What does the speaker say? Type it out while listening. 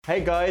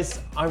Hey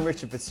guys, I'm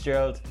Richard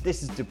Fitzgerald.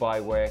 This is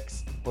Dubai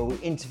Works, where we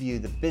interview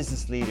the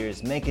business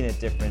leaders making a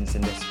difference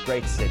in this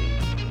great city.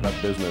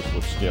 That business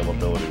with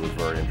scalability was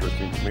very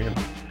interesting to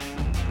me.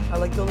 I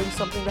like building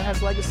something that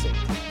has legacy.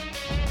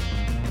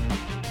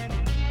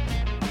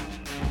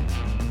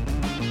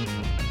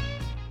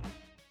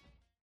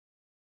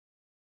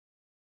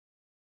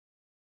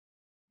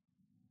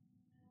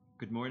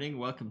 Good morning,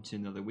 welcome to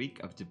another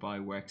week of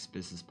Dubai Works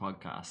Business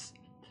Podcast.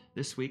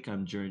 This week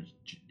I'm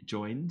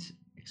joined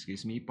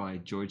by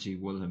Georgie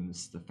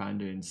Williams, the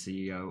founder and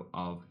CEO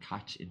of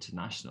Catch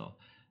International,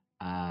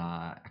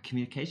 a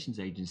communications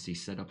agency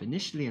set up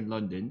initially in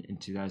London in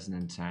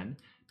 2010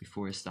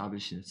 before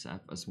establishing itself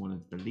as one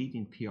of the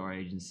leading PR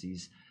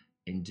agencies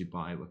in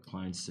Dubai with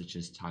clients such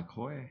as Tag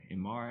Heuer,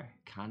 Emaar,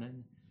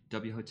 Canon,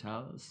 W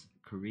Hotels,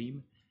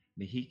 Careem,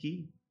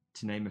 Mahiki,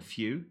 to name a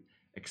few.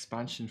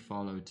 Expansion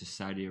followed to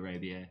Saudi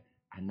Arabia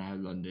and now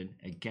London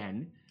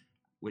again.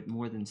 With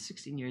more than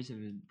 16 years of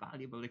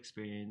invaluable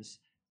experience,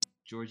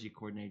 Georgie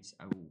coordinates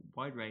a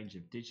wide range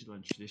of digital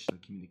and traditional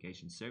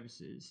communication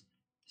services,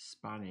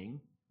 spanning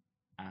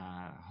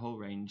a whole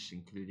range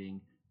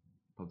including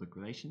public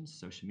relations,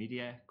 social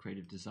media,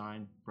 creative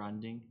design,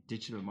 branding,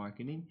 digital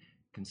marketing,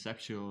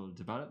 conceptual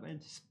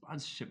development,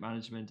 sponsorship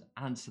management,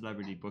 and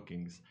celebrity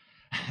bookings.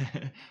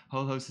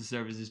 Whole host of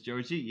services,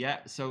 Georgie. Yeah,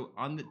 so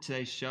on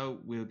today's show,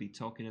 we'll be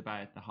talking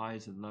about the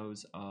highs and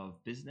lows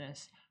of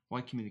business,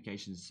 why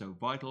communication is so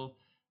vital,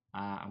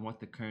 and what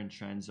the current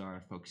trends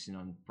are, focusing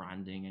on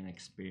branding and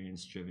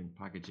experience-driven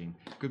packaging.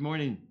 Good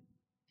morning.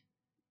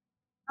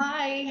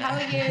 Hi, how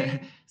are you?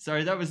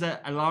 Sorry, that was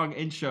a long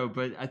intro,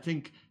 but I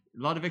think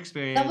a lot of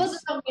experience. That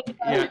was a long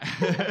intro.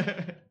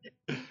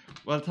 Yeah.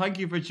 Well, thank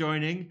you for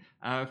joining.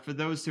 For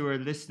those who are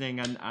listening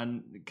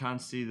and can't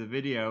see the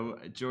video,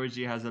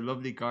 Georgie has a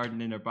lovely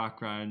garden in her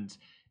background,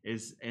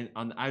 is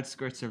on the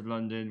outskirts of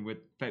London with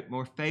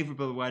more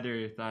favourable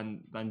weather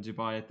than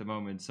Dubai at the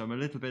moment. So I'm a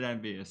little bit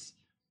envious.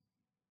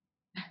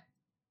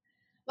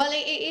 Well,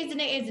 it is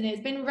and it isn't.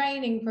 It's been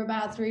raining for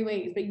about 3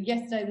 weeks, but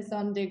yesterday the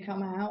sun did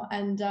come out,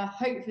 and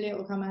hopefully it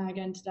will come out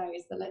again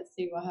today. So let's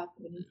see what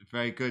happens.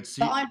 Very good.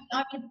 So I'm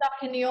stuck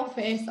in the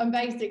office. I'm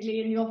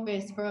basically in the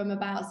office from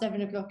about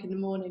 7 o'clock in the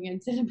morning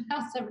until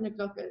about 7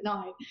 o'clock at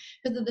night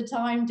because of the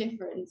time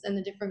difference and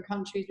the different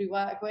countries we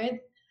work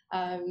with.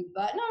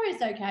 But no,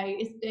 it's okay.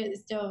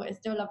 It's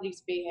still lovely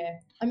to be here.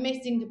 I'm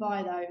missing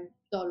Dubai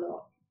though, a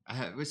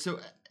lot. So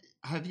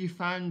have you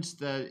found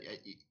that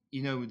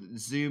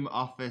Zoom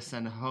office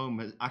and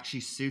home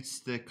actually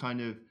suits the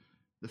kind of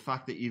the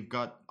fact that you've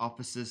got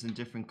offices in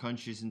different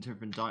countries and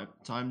different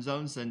time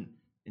zones, and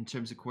in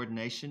terms of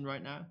coordination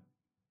right now?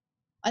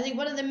 I think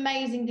one of the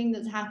amazing things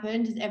that's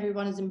happened is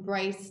everyone has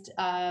embraced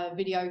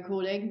video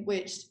calling,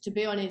 which, to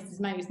be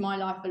honest, makes my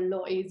life a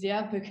lot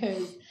easier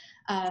because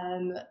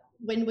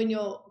when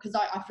you're, because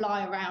I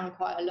fly around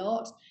quite a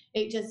lot,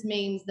 it just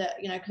means that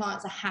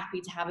clients are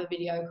happy to have a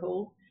video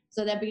call.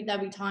 So there'll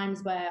be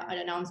times where, I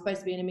don't know, I'm supposed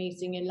to be in a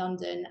meeting in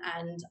London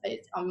and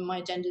my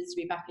agenda is to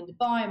be back in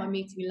Dubai. My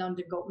meeting in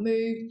London got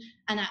moved,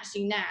 and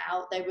actually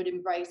now they would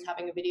embrace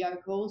having a video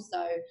call.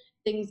 So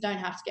things don't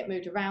have to get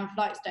moved around,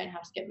 flights don't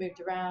have to get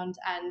moved around.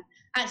 And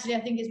actually,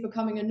 I think it's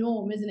becoming a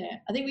norm, isn't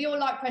it? I think we all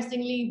like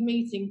pressing leave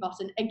meeting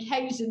button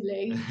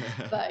occasionally,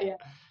 but yeah.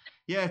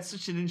 Yeah, it's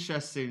such an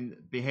interesting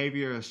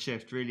behavioral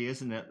shift, really,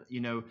 isn't it?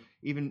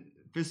 Even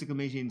physical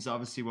meetings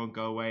obviously won't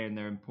go away and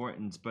they're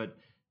important, but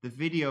the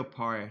video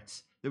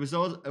part, it was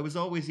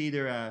always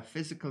either a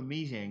physical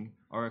meeting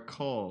or a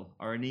call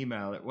or an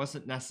email. It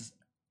wasn't necessary.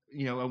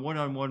 A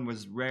one-on-one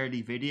was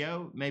rarely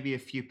video. Maybe a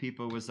few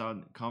people was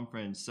on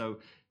conference. So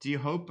do you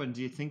hope and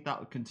do you think that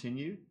will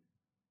continue?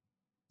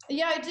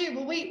 Yeah, I do.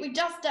 Well, we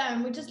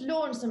just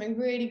launched something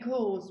really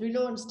cool. So we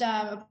launched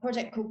a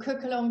project called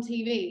Cook Along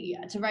TV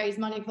to raise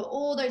money for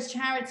all those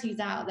charities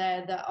out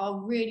there that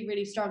are really,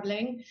 really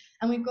struggling.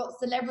 And we've got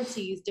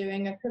celebrities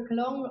doing a cook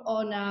along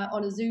on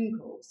a Zoom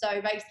call.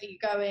 So basically, you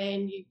go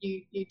in,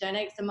 you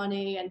donate some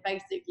money, and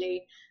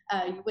basically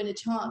you win a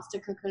chance to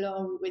cook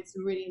along with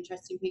some really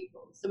interesting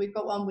people. So we've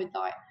got one with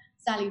like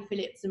Sally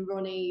Phillips and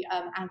Ronnie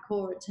and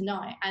Cora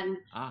tonight, and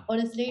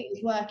honestly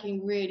it's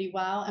working really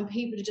well, and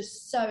people are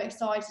just so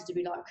excited to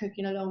be like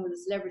cooking along with a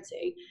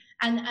celebrity.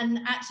 And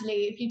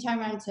actually, if you turn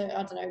around to,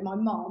 I don't know, my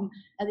mum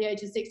at the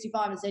age of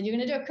 65 and said, you're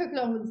going to do a cook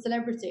along with a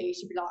celebrity,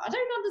 she'd be like, I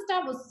don't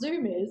understand what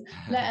Zoom is,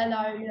 let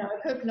alone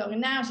a cook along.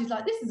 And now she's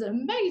like, this is an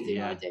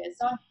amazing idea.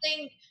 So I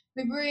think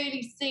we've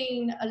really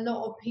seen a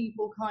lot of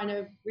people kind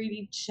of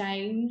really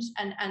change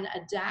and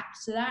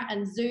adapt to that.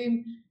 And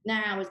Zoom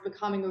now is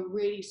becoming a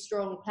really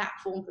strong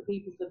platform for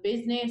people for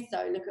business.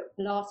 So look at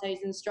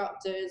Pilates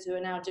instructors who are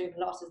now doing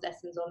Pilates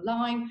lessons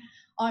online.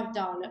 I've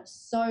done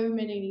so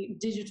many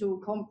digital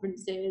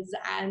conferences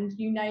and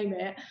you name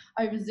it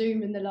over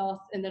Zoom in the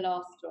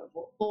last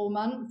 4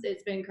 months.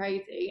 It's been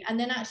crazy. And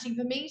then actually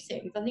for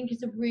meetings, I think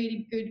it's a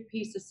really good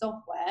piece of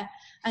software,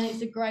 and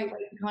it's a great way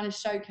to kind of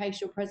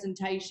showcase your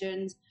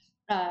presentations.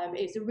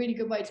 It's a really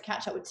good way to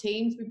catch up with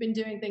teams. We've been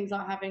doing things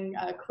like having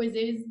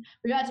quizzes.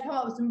 We've had to come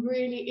up with some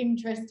really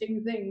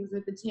interesting things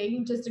with the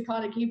team just to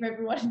kind of keep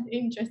everyone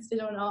interested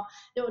on our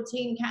little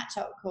team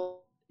catch-up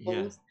calls.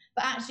 Yeah.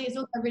 But actually, it's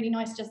also really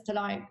nice just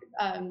to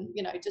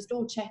just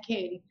all check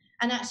in.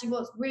 And actually,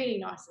 what's really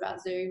nice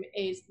about Zoom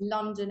is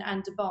London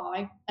and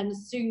Dubai, and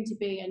soon to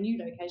be a new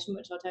location,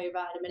 which I'll tell you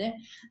about in a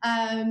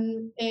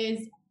minute,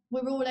 is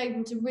we're all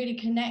able to really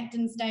connect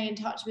and stay in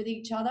touch with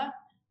each other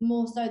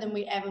more so than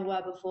we ever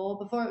were before.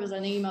 Before it was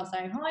an email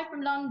saying hi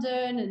from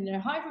London and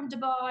hi from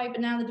Dubai, but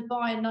now the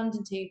Dubai and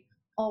London team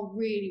are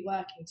really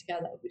working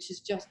together, which is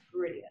just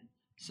brilliant.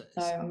 So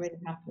I'm really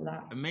happy with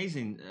that.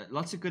 Amazing.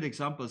 Lots of good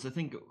examples. I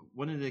think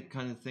one of the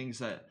kind of things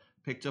that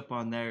picked up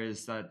on there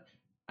is that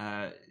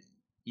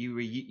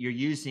you're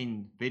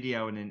using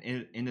video in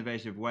an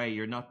innovative way.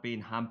 You're not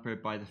being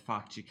hampered by the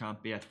fact you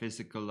can't be at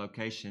physical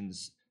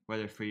locations,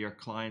 whether for your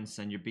clients,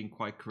 and you're being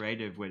quite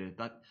creative with it.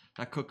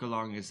 That cook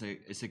along is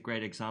a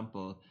great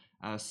example.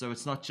 So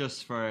it's not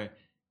just for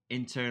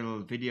internal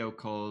video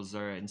calls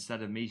or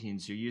instead of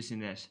meetings. You're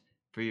using it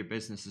for your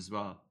business as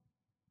well.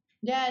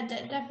 Yeah,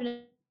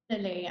 definitely.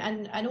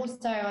 And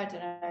also, I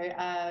don't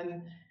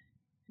know,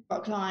 got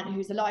a client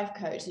who's a life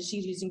coach, so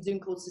she's using Zoom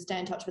calls to stay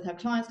in touch with her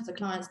clients because her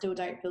clients still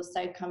don't feel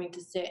safe coming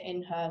to sit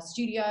in her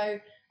studio.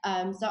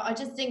 So I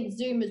just think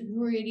Zoom has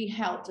really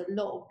helped a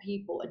lot of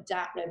people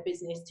adapt their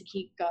business to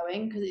keep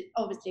going, because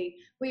obviously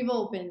we've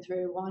all been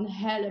through one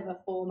hell of a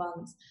 4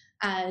 months,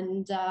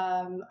 and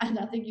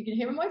I think you can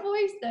hear in my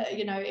voice that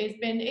it's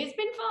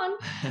been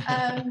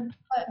fun.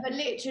 But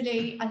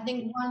literally, I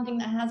think one thing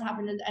that has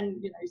happened,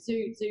 and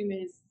Zoom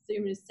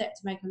is set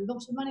to make a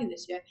lot of money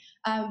this year,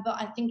 but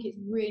I think it's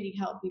really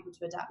helped people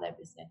to adapt their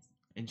business.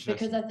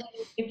 Because I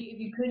think if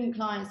you couldn't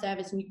client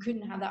service and you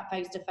couldn't have that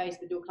face-to-face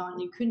with your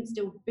client, you couldn't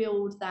still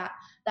build that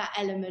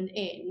element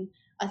in,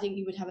 I think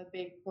you would have a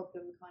big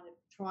problem kind of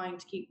trying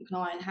to keep the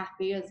client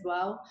happy as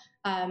well.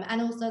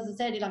 And also, as I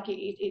said,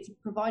 it's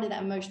provided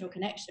that emotional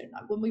connection.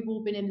 Like when we've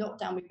all been in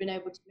lockdown, we've been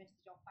able to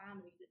message our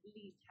families, at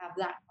least have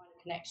that kind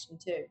of connection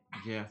too.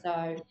 Yeah.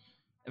 So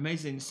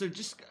amazing. So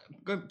just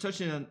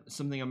touching on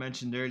something I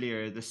mentioned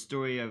earlier, the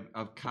story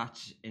of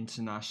Catch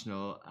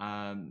International.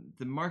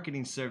 The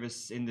marketing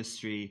service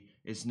industry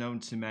is known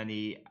to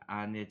many,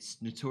 and it's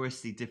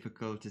notoriously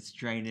difficult. It's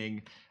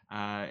draining.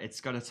 It's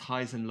got its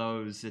highs and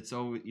lows.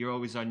 You're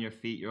always on your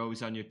feet. You're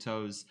always on your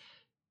toes.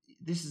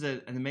 This is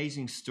an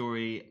amazing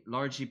story,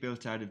 largely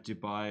built out of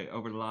Dubai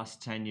over the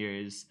last 10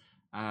 years.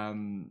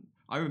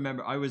 I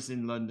remember I was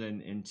in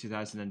London in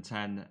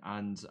 2010,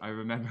 and I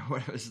remember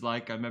what it was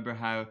like. I remember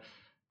how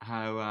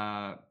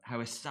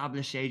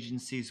established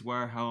agencies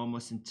were, how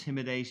almost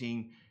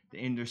intimidating the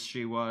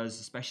industry was,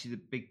 especially the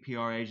big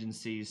PR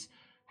agencies.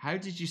 How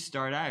did you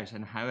start out,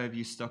 and how have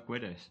you stuck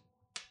with it?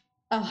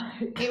 Oh,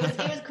 it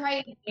was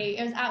crazy.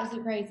 It was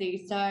absolutely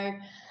crazy. So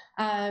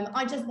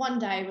I just one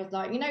day was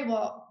like, you know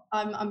what,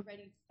 I'm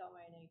ready to start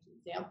my own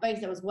agency.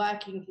 I was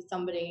working for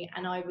somebody,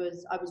 and I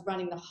was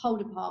running the whole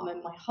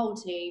department, my whole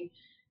team,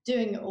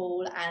 doing it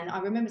all. And I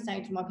remember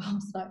saying to my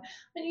boss, like,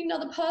 I need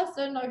another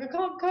person, like I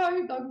can't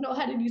cope, I've not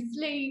had any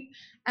sleep.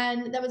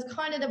 And there was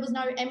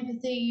no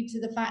empathy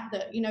to the fact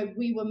that,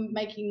 we were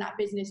making that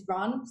business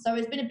run. So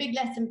it's been a big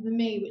lesson for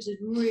me, which is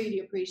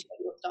really appreciate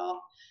your staff.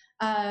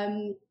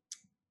 And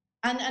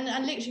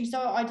literally, so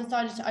I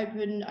decided to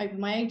open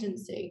my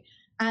agency.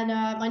 And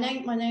my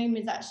name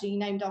is actually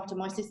named after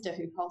my sister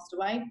who passed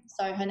away.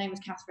 So her name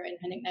was Catherine,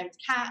 her nickname was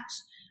Catch.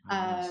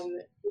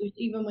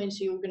 Even when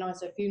she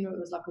organised her funeral, it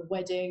was like a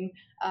wedding.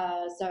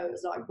 So it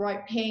was like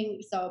bright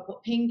pink. So I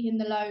put pink in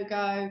the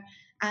logo.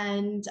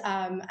 And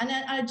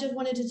I just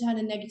wanted to turn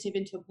a negative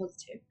into a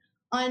positive.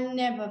 I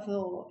never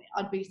thought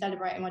I'd be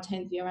celebrating my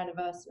 10th year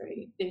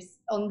anniversary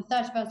on the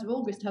 31st of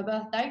August, her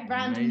birthday.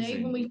 Randomly,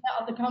 amazing. When we set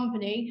up the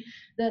company,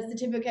 the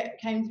certificate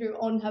came through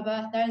on her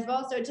birthday as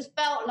well. So it just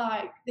felt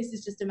like this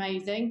is just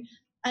amazing.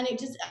 And it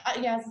just,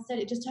 as I said,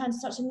 it just turned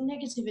such a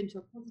negative into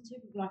a positive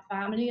with my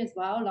family as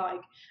well.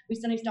 Like we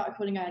suddenly started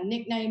calling her a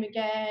nickname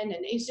again, and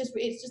it's just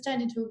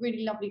turned into a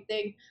really lovely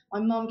thing. My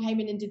mum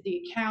came in and did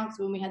the accounts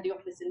when we had the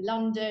office in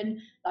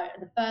London. Like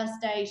the first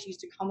day, she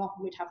used to come up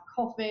and we'd have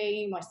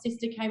coffee. My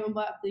sister came and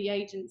worked for the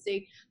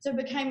agency, so it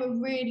became a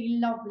really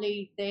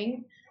lovely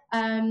thing.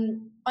 I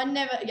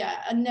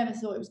never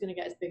thought it was going to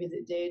get as big as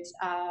it did.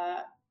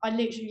 I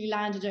literally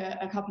landed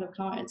a couple of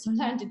clients. I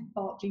landed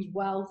Barclays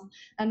Wealth,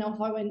 and off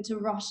I went to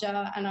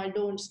Russia, and I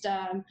launched.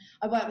 I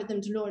worked with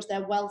them to launch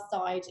their wealth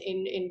side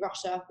in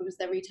Russia because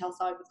their retail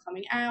side was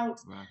coming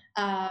out. Wow.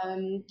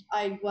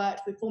 I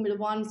worked with Formula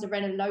One, so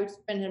Renault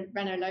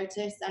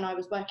Lotus, and I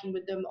was working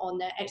with them on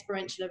their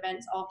experiential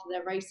events after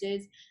their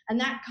races, and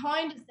that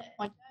kind of set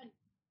my journey.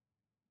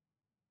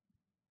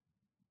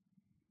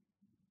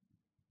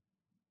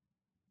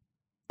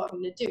 What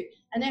I'm going to do.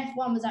 And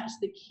F1 was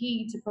actually the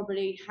key to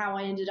probably how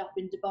I ended up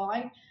in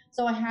Dubai.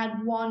 So I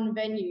had one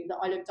venue that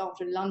I looked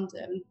after in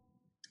London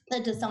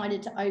that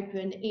decided to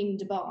open in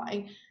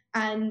Dubai,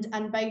 and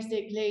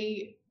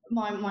basically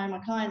my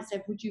client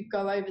said, would you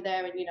go over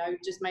there and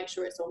just make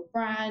sure it's on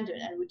brand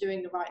and we're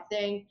doing the right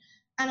thing.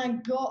 I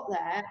got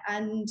there,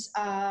 and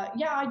I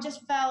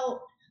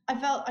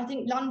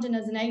think London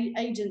as an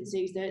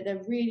agency,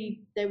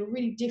 they were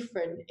really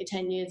different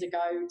 10 years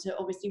ago to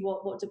obviously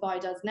what Dubai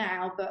does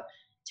now. But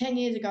 10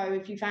 years ago,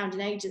 if you found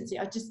an agency,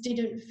 I just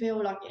didn't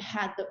feel like it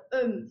had the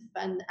oomph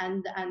and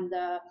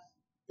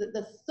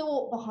the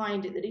thought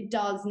behind it that it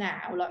does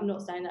now. Like, I'm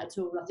not saying that at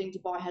all. I think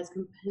Dubai has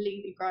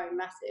completely grown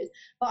massive,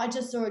 but I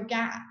just saw a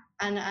gap,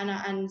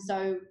 and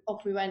so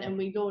off we went and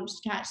we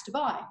launched Catch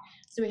Dubai.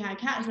 So we had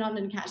Catch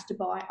London, Catch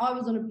Dubai. I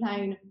was on a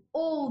plane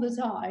all the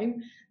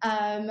time,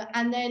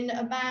 and then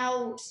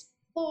about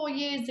 4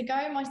 years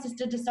ago, my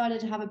sister decided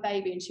to have a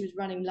baby, and she was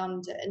running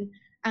London,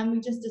 and we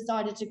just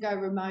decided to go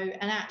remote.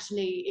 And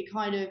actually,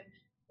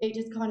 it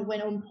just kind of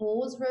went on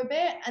pause for a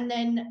bit, and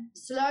then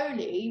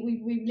slowly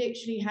we've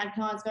literally had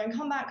clients going,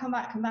 come back.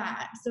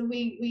 So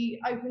we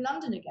opened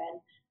London again,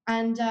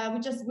 and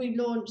we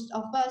launched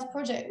our first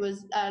project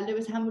was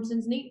Lewis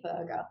Hamilton's Neat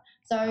Burger.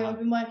 So I've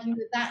been working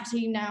with that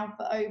team now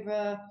for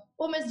over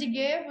almost a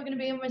year. We're going to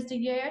be almost a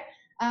year,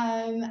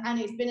 and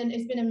it's been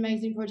an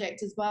amazing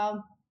project as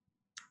well.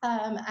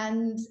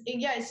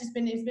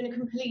 It's been a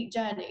complete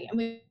journey,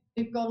 and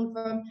we've gone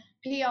from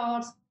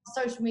PR,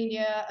 social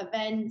media,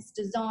 events,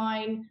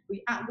 design.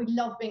 We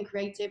love being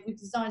creative. We've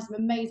designed some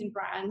amazing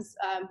brands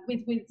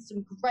with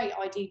some great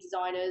ID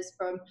designers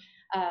from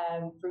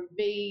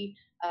V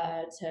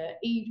to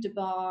Eve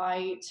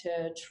Dubai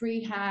to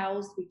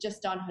Treehouse. We've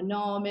just done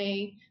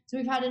Hanami. So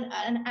we've had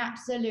an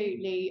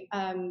absolutely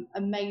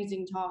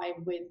amazing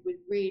time with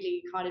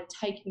really kind of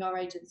taking our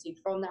agency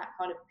from that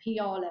kind of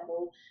PR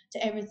level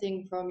to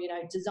everything from,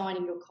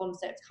 designing your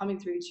concepts, coming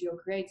through to your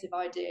creative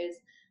ideas,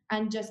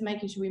 and just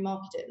making sure we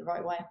market it the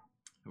right way.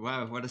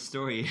 Wow, what a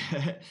story.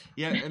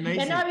 Yeah,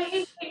 amazing.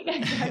 I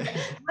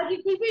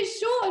can keep it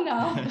short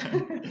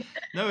enough.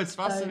 No, it's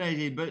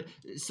fascinating. But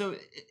so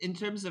in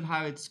terms of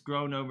how it's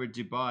grown over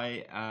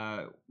Dubai,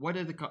 what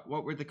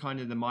were the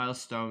kind of the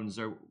milestones,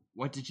 or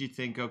what did you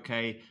think,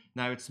 okay,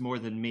 now it's more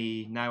than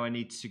me, now I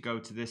need to go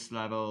to this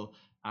level?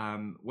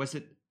 Was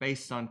it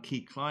based on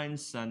key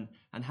clients, and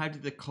how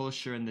did the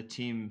culture and the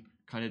team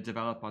kind of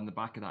develop on the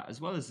back of that,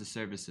 as well as the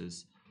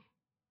services?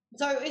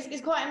 So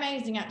it's quite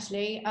amazing,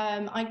 actually.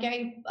 I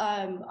gave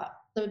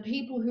the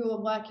people who are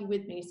working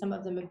with me, some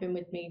of them have been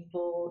with me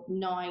for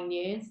 9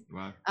 years.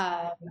 Wow.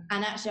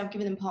 And actually, I've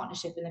given them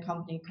partnership in the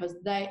company because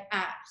they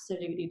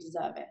absolutely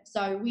deserve it.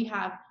 So we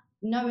have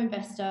no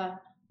investor,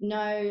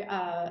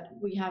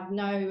 we have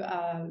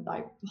no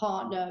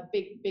partner,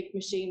 big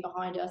machine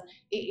behind us.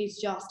 It is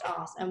just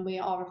us, and we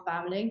are a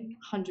family,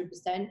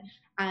 100%.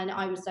 And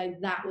I would say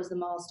that was the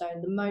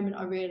milestone. The moment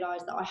I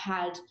realised that I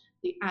had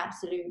the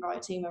absolute right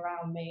team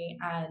around me,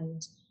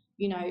 and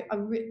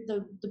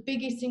the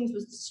biggest things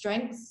was the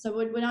strengths. So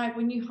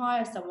when you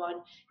hire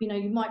someone,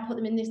 you might put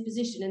them in this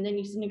position, and then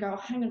you suddenly go, oh,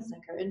 hang on a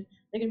second,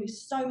 they're going to be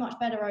so much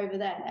better over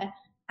there.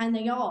 And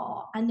they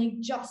are, and they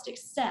just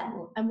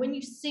excel. And when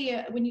you see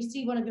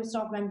one of your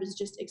staff members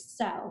just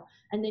excel,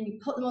 and then you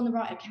put them on the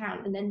right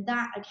account, and then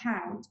that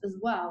account as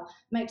well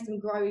makes them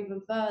grow even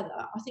further,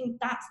 I think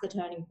that's the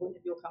turning point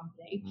of your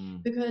company,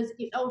 because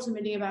it's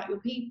ultimately about your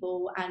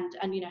people and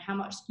how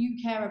much you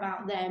care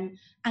about them,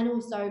 and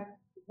also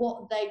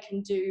what they can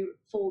do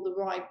for the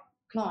right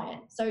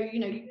client. So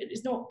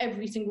it's not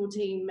every single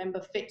team member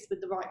fits with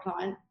the right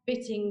client.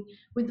 Fitting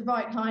with the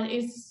right client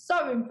is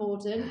so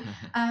important,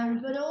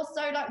 but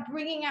also like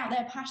bringing out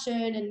their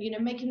passion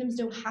and making them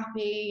still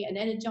happy and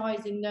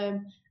energizing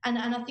them. And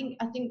I think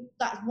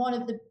that's one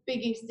of the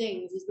biggest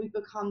things, is we've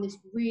become this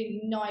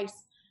really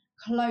nice,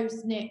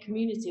 close-knit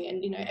community.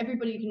 And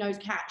everybody who knows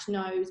Catch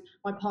knows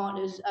my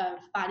partners,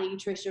 Fadi,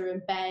 Trisha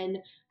and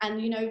Ben,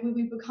 and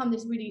we've become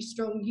this really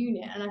strong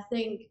unit. And I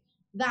think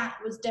that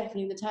was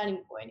definitely the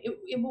turning point.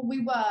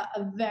 We were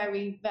a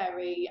very,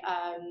 very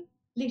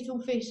little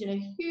fish in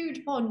a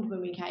huge pond when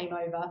we came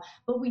over,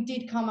 but we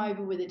did come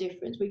over with a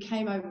difference. We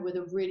came over with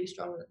a really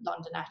strong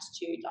London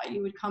attitude. Like,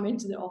 you would come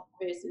into the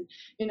office and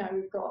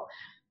we've got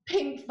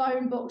pink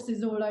phone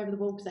boxes all over the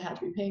wall because they had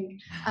to be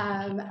pink,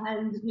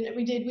 and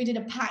we did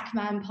a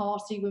Pac-Man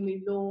party when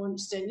we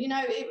launched, and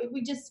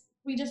we just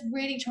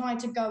really tried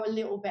to go a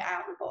little bit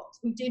out of the box.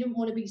 We didn't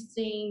want to be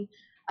seen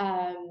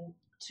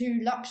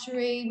too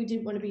luxury. We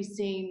didn't want to be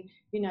seen,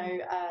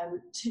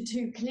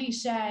 too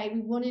cliche.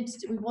 We wanted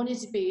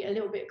to be a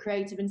little bit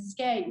creative and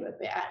scare you a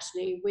bit,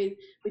 actually, with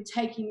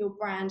taking your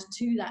brand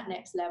to that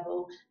next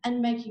level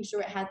and making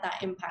sure it had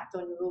that impact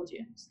on your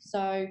audience.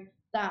 So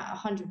that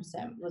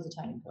 100% was a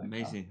turning point.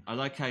 Amazing. I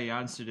like how you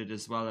answered it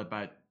as well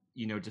about,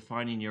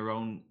 defining your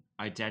own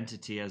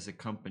identity as a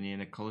company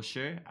and a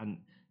culture. And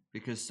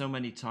because so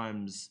many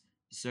times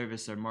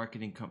service or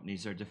marketing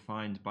companies are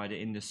defined by the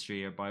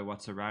industry or by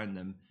what's around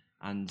them.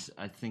 And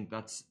I think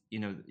that's,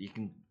 you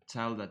can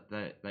tell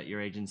that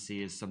your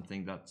agency is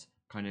something that's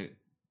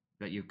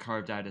that you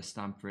carved out a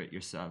stamp for it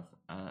yourself,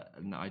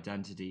 an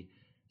identity.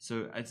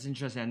 So it's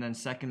interesting. And then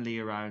secondly,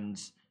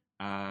 around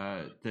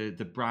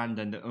the brand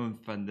and the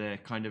oomph and the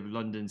kind of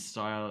London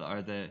style,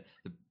 or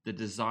the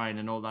design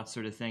and all that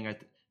sort of thing.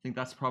 think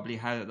that's probably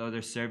how the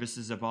other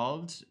services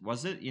evolved,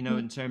 was it? You know,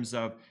 in terms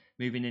of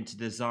moving into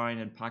design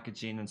and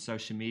packaging and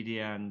social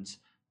media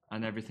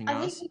and everything I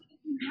else. think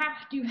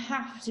you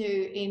have to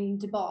in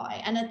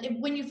Dubai.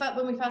 And when we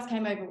first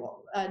came over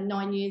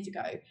 9 years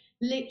ago,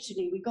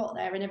 literally we got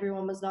there and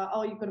everyone was like,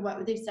 oh, you've got to work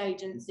with this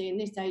agency and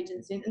this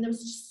agency, and there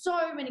was just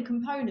so many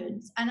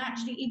components, and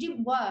actually it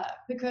didn't work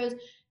because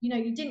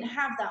you didn't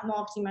have that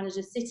marketing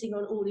manager sitting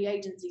on all the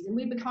agencies, and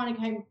we kind of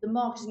became the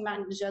marketing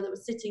manager that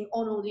was sitting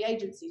on all the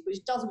agencies,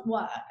 which doesn't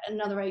work.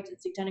 Another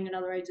agency telling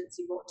another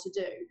agency what to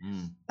do.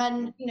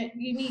 And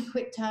you need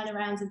quick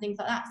turnarounds and things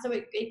like that, so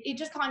it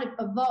just kind of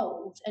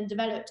evolved and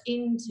developed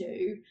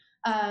into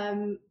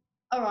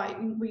all right,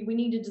 we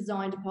need a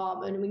design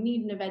department and we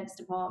need an events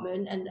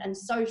department, and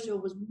social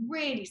was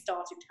really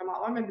starting to come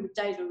up. I remember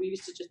the days where we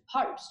used to just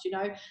post,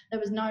 there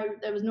was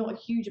not a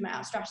huge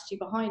amount of strategy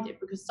behind it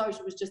because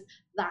social was just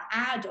that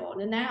add-on.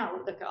 And now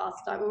look at us,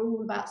 like we're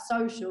all about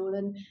social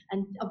and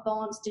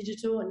advanced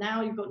digital, and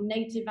now you've got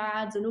native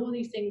ads and all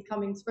these things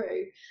coming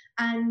through.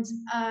 And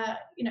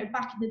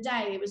back in the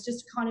day, it was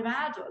just a kind of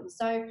add-on.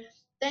 So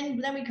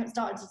then we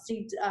started to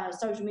see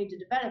social media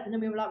develop, and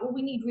then we were like, well,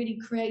 we need really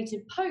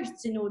creative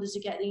posts in order to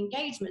get the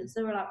engagement.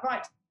 So we're like,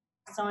 right,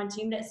 design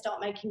team, let's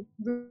start making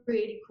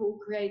really cool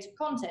creative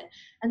content.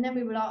 And then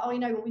we were like, oh,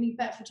 we need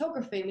better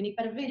photography, we need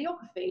better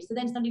videography. So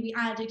then suddenly we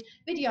added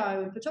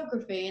video and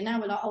photography, and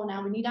now we're like, oh,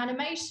 now we need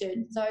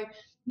animation. So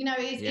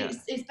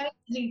it's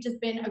basically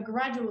just been a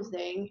gradual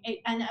thing.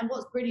 And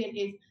what's brilliant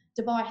is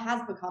Dubai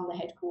has become the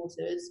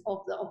headquarters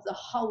of the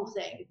whole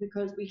thing,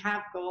 because we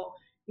have got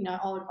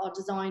our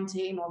design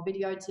team, our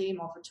video team,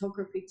 our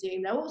photography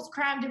team. They're all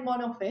crammed in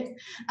one office,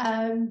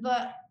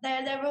 but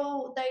they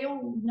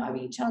all know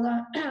each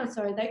other.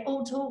 Sorry, they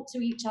all talk to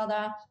each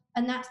other,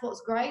 and that's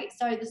what's great.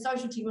 So the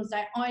social team will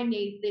say, I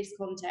need this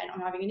content,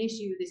 I'm having an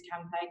issue with this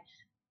campaign,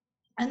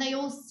 and they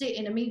all sit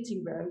in a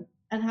meeting room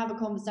and have a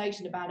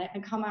conversation about it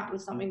and come out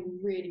with something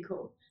really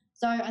cool.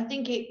 So I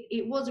think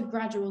it was a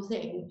gradual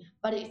thing,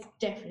 but it's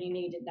definitely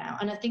needed now,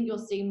 and I think you'll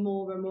see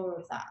more and more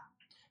of that.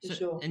 So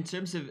sure. In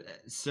terms of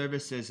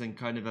services and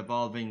kind of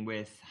evolving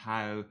with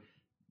how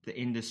the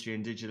industry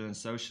and digital and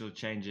social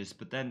changes,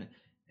 but then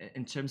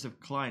in terms of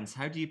clients,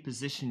 how do you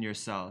position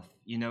yourself?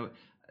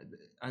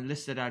 I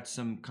listed out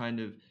some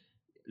kind of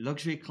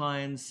luxury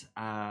clients,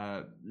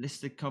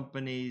 listed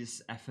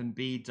companies,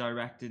 F&B,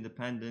 direct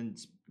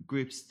independent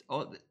groups.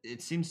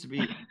 It seems to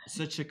be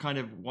such a kind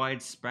of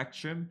wide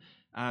spectrum,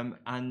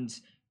 and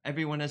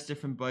everyone has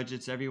different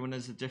budgets, everyone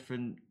has a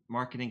different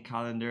marketing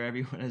calendar,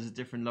 everyone has a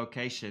different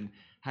location.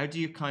 How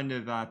do you kind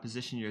of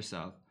position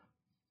yourself?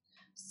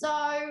 So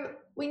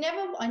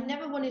I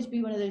never wanted to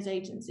be one of those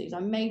agencies.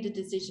 I made a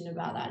decision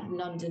about that in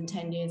London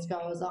 10 years ago.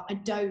 I was like, I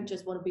don't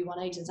just want to be one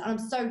agency. And I'm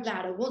so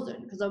glad I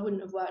wasn't, because I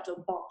wouldn't have worked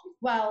on Barclays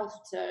Wealth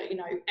to,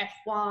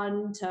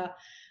 F1 to,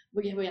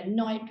 we had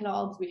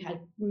nightclubs, we had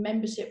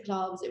membership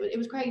clubs. It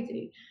was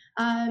crazy.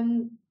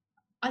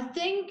 I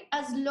think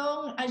as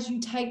long as you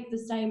take the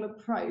same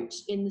approach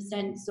in the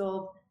sense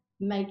of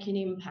make an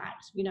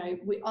impact,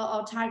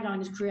 our tagline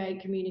is create,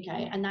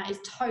 communicate, and that is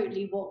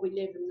totally what we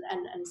live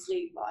and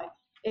sleep by.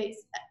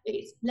 It's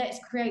let's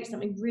create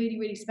something really,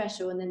 really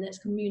special, and then let's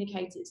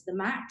communicate it to the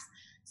max.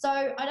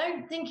 So I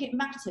don't think it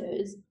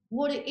matters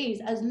what it is,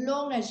 as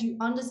long as you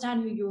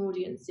understand who your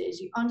audience is,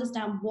 you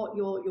understand what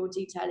your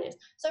detail is.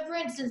 So for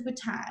instance, with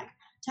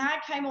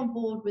Tag came on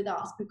board with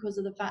us because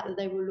of the fact that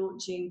they were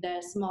launching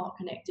their smart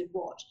connected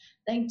watch.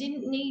 They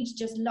didn't need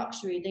just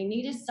luxury. They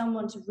needed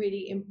someone to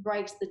really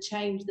embrace the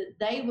change that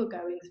they were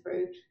going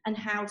through and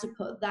how to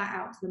put that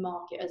out to the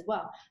market as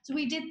well. So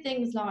we did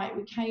things like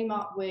we came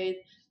up with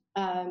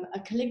a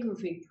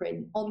calligraphy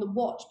print on the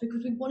watch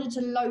because we wanted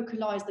to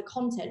localize the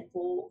content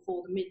for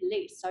the Middle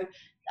East. So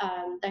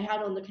they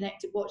had on the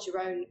connected watch your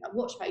own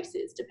watch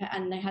faces,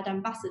 and they had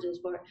ambassadors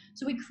for it.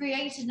 So we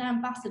created an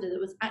ambassador that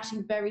was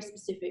actually very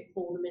specific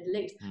for the Middle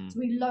East. So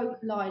we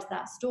localized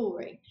that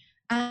story.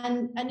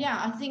 And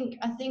yeah, I think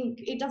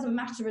it doesn't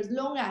matter as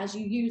long as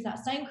you use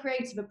that same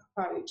creative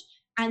approach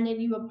and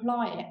then you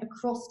apply it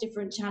across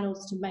different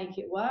channels to make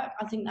it work.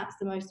 I think that's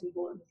the most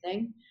important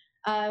thing.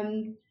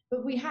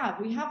 But we have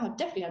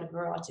definitely had a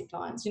variety of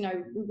clients.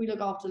 We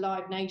look after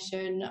Live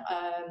Nation.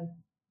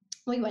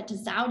 We went to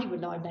Saudi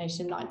with Live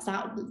Nation.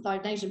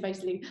 Live Nation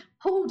basically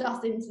pulled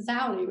us into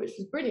Saudi, which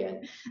was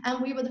brilliant.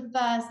 And we were the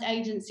first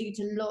agency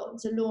to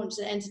launch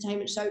an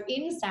entertainment show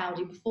in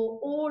Saudi before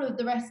all of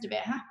the rest of it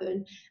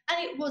happened. And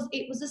it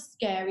was a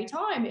scary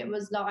time. It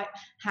was like,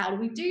 how do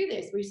we do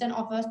this? We sent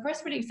our first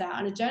press release out,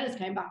 and a journalist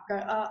came back and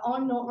go,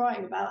 I'm not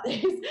writing about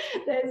this.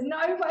 There's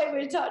no way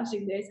we're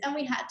touching this. And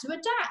we had to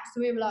adapt.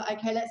 So we were like,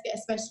 okay, let's get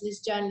a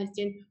specialist journalist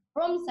in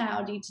from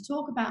Saudi to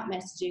talk about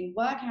messaging,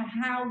 work out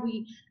how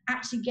we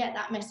actually get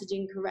that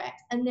messaging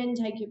correct, and then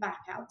take it back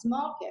out to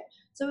market.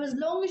 So as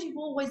long as you've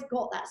always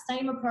got that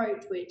same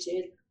approach, which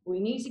is we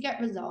need to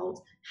get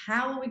results,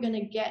 how are we going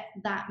to get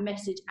that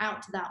message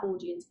out to that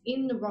audience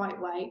in the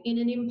right way, in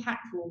an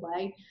impactful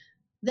way,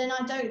 then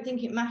I don't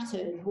think it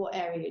matters what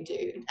area you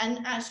do.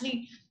 And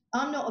actually,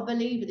 I'm not a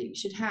believer that you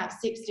should have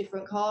 6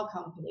 different car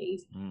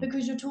companies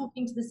because you're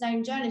talking to the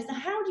same journalist. So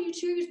how do you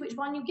choose which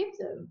one you give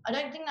them? I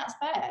don't think that's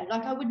fair.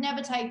 Like, I would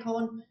never take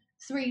on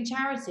 3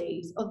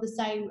 charities of the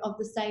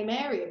same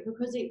area,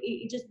 because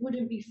it just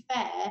wouldn't be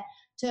fair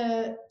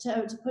to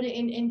put it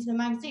into the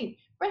magazine.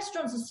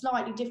 Restaurants are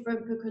slightly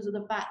different because of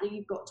the fact that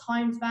you've got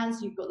time spans.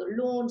 So you've got the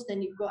launch,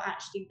 then you've got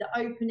actually the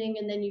opening,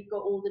 and then you've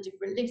got all the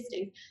different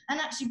listings. And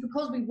actually,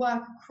 because we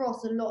work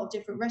across a lot of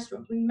different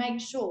restaurants, we make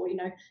sure,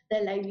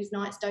 their ladies'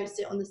 nights don't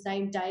sit on the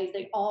same days.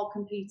 They are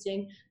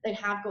competing. They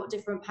have got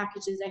different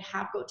packages. They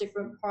have got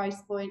different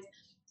price points.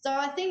 So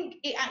I think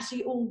it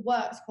actually all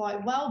works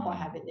quite well by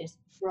having this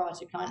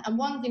variety of client. And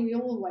one thing we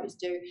always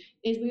do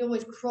is we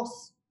always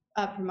cross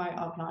promote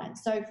our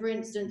clients. So for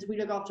instance, we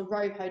look after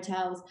Rove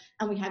Hotels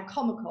and we had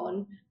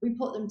Comic-Con, we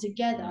put them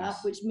together,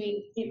 which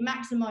means it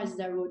maximizes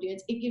their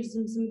audience, it gives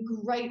them some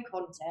great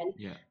content,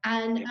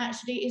 and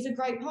actually it's a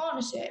great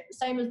partnership.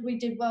 Same as we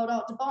did World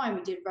Art Dubai and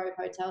we did Rove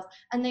Hotels,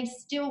 and they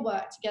still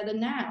work together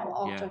now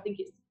after I think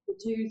it's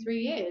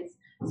 2-3 years.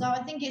 So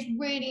I think it's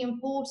really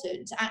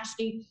important to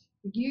actually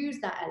use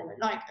that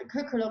element. Like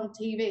Cook Along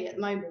TV at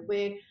the moment,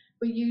 we're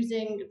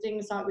using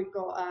things like, we've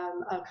got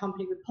a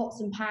company with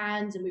pots and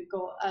pans, and we've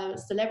got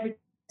celebrities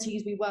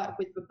we work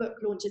with for book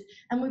launches,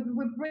 and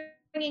we're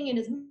bringing in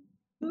as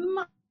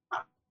much as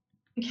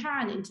we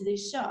can into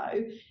this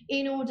show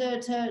in order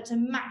to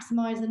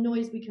maximise the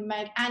noise we can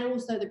make, and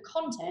also the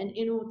content,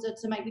 in order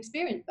to make the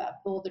experience better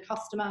for the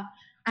customer,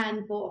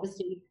 and for,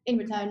 obviously, in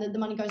return, that the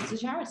money goes to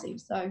charity.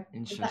 So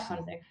it's that kind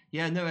of thing.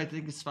 Yeah, no, I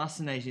think it's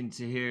fascinating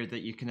to hear that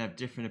you can have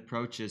different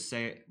approaches,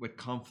 say with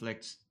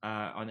conflict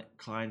on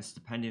clients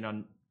depending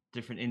on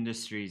different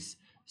industries.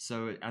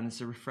 So, and it's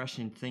a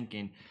refreshing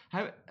thinking.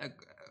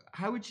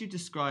 How would you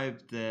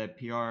describe the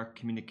PR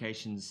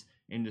communications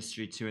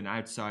industry to an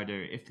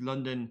outsider? If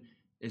London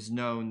is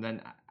known,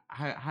 then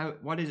how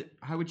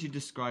would you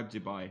describe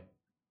Dubai?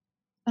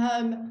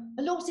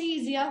 A lot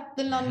easier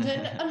than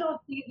London, a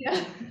lot easier.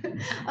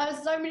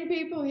 So many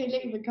people who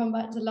leave and come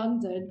back to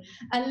London,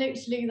 and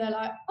literally they're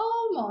like,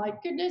 oh my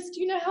goodness, do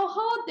you know how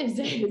hard this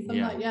is? I'm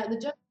like, yeah, they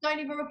just don't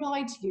even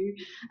reply to you.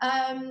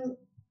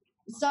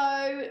 So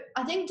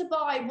I think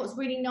Dubai, what's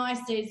really nice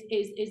is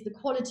the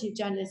quality of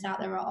journalists out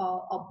there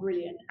are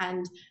brilliant,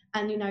 and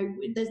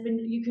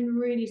you can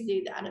really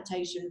see the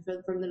adaptation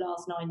from the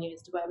last 9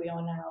 years to where we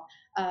are now.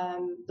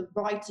 The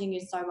writing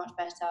is so much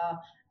better.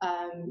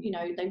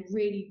 They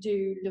really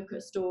do look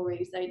at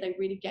stories. They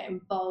really get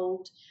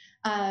involved.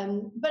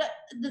 But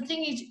the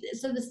thing is,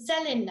 so the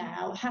selling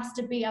now has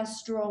to be as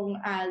strong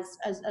as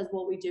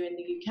what we do in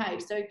the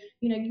UK. So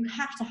you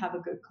have to have a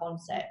good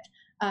concept.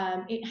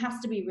 It has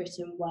to be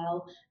written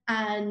well,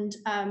 and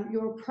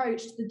your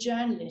approach to the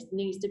journalist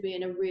needs to be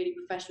in a really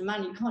professional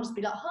manner. You can't just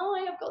be like,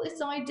 hi, I've got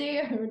this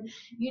idea. And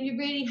you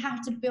really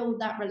have to build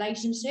that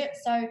relationship.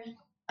 So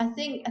I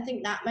think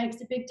that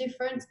makes a big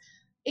difference.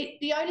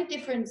 The only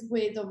difference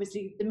with,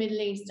 obviously, the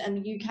Middle East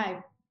and the UK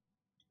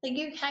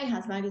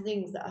has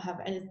magazines that have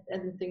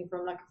anything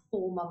from like a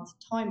 4-month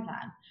time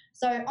plan.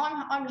 So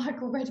I'm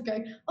like already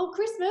going, oh,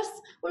 Christmas,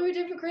 what do we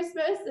do for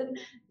Christmas? And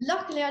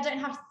luckily I don't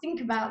have to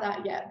think about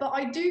that yet, but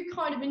I do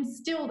kind of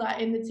instill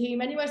that in the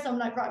team anyway. So I'm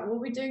like, right, what are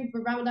we doing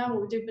for Ramadan? What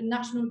are we doing for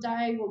National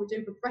Day? What are we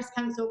doing for Breast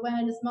Cancer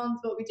Awareness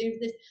Month? What are we doing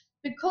for this?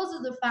 Because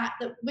of the fact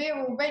that we're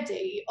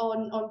already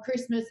on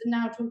Christmas and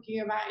now talking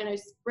about,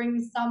 spring,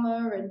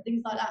 summer and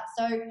things like that.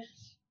 So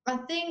I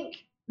think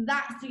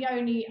that's the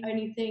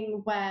only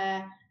thing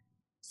where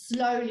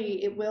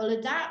slowly it will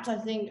adapt. I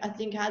think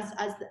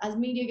as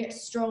media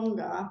gets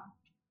stronger,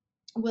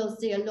 we'll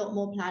see a lot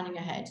more planning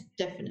ahead,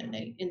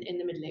 definitely, in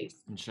the Middle East.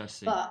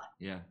 Interesting. But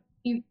yeah,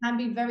 you can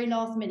be very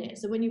last minute.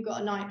 So when you've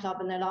got a nightclub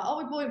and they're like,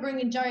 oh, we're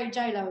bringing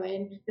J-Lo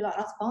in, you're like,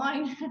 that's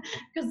fine,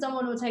 because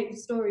someone will take the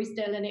story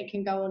still and it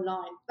can go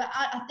online. But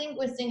I think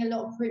we're seeing a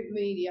lot of print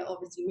media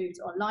obviously move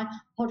to online.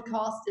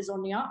 Podcast is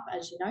on the up,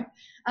 as you know.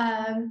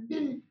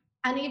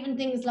 And even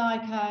things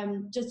like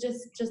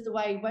just the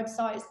way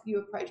you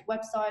approach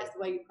websites, the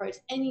way you approach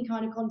any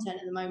kind of content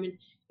at the moment,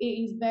 it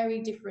is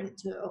very different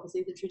to,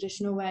 obviously, the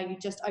traditional where you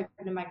just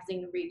open a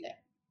magazine and read it.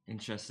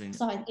 Interesting.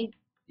 So I think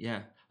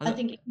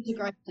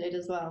integrated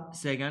as well.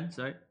 Say again,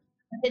 sorry.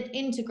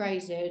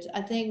 Integrated.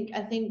 I think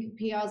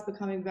PR is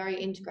becoming very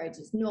integrated.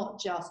 It's not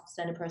just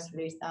send a press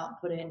release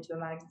out, put it into a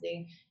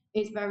magazine.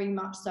 It's very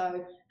much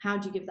so, how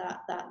do you give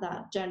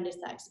that journalist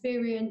that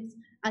experience?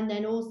 And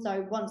then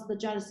also, once the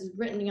journalist has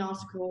written the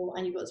article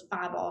and you've got this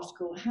fab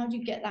article, how do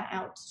you get that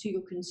out to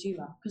your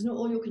consumer? Because not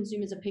all your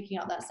consumers are picking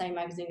up that same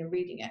magazine and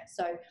reading it.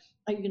 So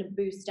are you going to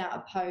boost out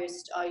a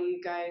post? Are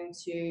you going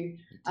to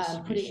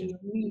put it in your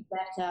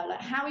newsletter?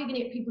 Like, how are you going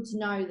to get people to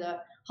know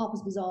that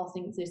Harper's Bazaar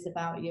thinks this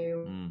about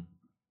you?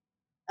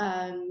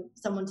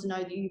 Someone to know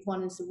that you've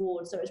won this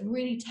award. So it's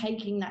really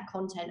taking that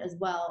content as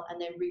well and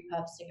then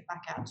repurposing it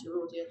back out to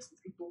your audience.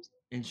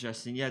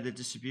 Interesting. Yeah, the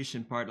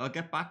distribution part. I'll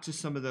get back to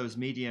some of those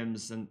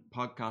mediums and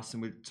podcasts,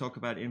 and we'll talk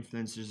about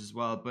influencers as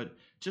well. But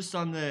just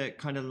on the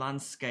kind of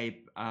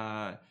landscape,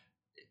 on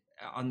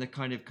the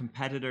kind of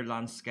competitor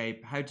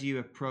landscape, how do you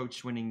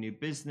approach winning new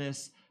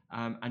business?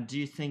 And do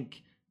you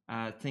think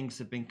things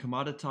have been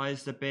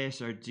commoditized a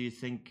bit, or do you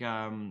think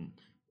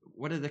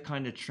what are the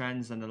kind of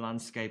trends in the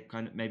landscape,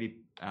 kind of maybe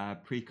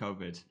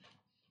pre-COVID?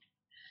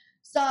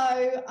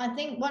 So I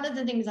think one of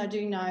the things I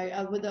do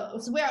know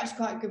so we're actually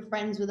quite good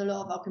friends with a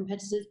lot of our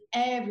competitors.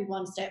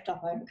 Everyone stepped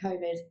up over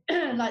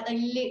COVID. Like they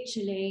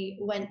literally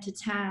went to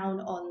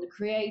town on the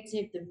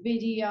creative, the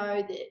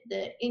video,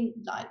 the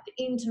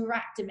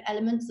interactive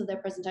elements of their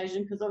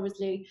presentation, because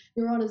obviously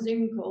you're on a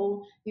Zoom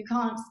call, you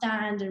can't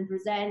stand and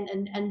present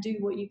and do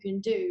what you can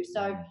do.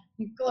 So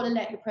you've got to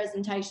let your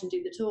presentation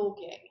do the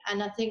talking.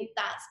 And I think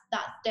that's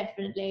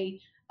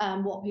definitely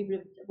what people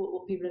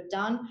have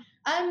done.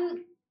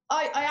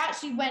 I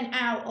actually went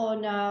out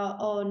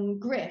on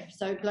GRIF,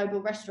 so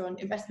Global Restaurant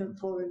Investment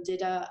Forum,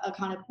 did a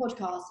kind of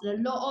podcast,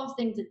 and a lot of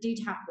things that did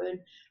happen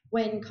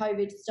when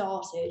COVID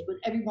started was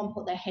everyone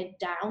put their head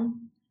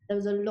down. There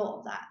was a lot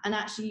of that, and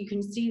actually you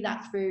can see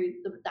that through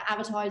the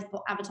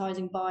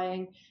advertising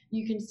buying.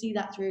 You can see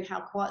that through how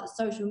quiet the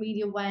social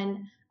media went.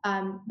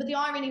 But the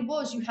irony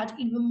was you had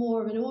even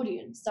more of an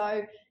audience.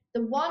 So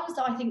the ones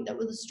I think that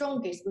were the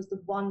strongest was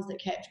the ones that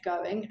kept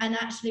going, and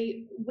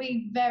actually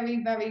we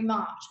very, very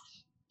much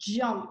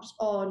jumped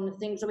on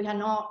things. So we had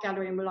an art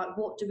gallery and we're like,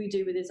 what do we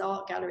do with this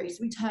art gallery? So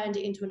we turned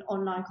it into an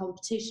online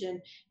competition,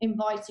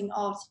 inviting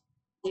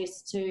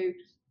artists to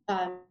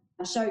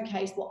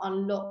showcase what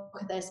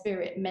unlock their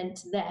spirit meant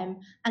to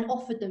them, and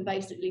offered them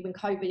basically, when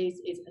COVID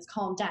has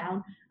calmed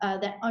down,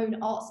 their own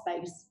art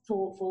space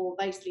for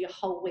basically a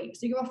whole week.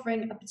 So you're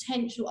offering a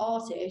potential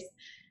artist,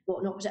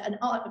 well, not an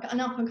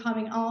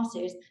up-and-coming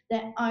artist,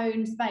 their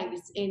own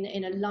space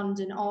in a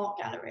London art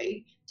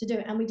gallery to do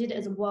it. And we did it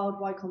as a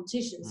worldwide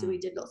competition. So we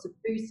did lots of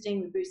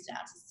boosting. We boosted it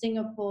out to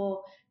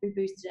Singapore. We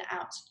boosted it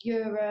out to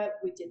Europe.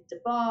 We did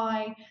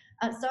Dubai.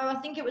 So I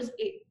think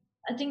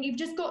I think you've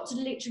just got to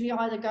literally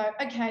either go,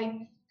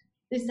 okay,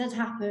 this has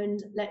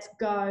happened, let's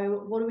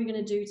go. What are we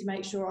going to do to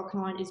make sure our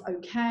client is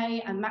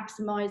okay, and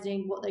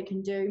maximising what they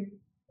can do?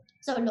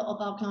 So a lot of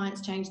our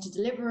clients changed to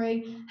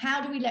delivery. How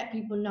do we let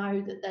people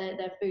know that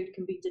their food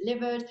can be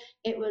delivered?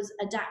 It was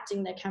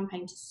adapting their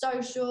campaign to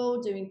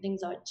social, doing things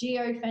like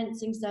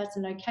geo-fencing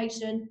certain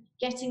location,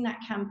 getting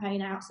that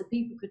campaign out so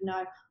people could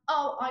know,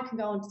 oh, I can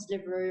go on to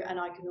Deliveroo and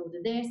I can order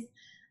this.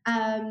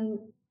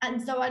 And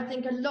so I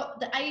think a lot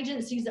the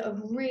agencies that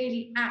have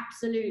really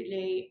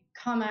absolutely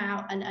come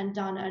out and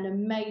done an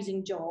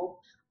amazing job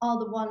are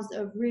the ones that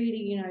have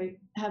really,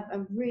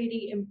 have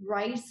really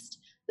embraced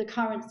the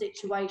current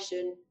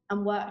situation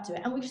and work to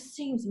it. And we've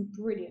seen some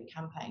brilliant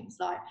campaigns,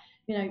 like,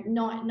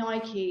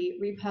 Nike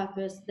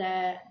repurposed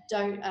their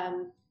don't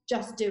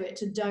just do it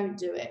to don't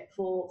do it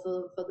for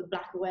the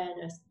Black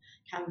awareness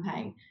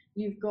campaign.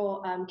 You've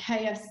got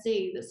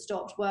KFC that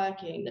stopped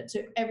working, that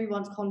took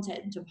everyone's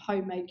content of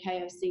homemade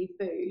KFC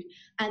food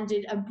and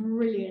did a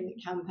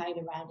brilliant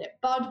campaign around it.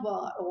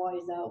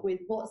 Budweiser with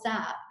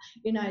WhatsApp,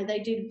 they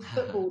did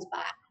footballs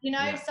back,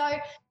 Yeah. So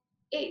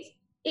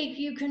if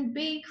you can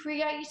be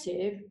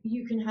creative,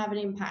 you can have an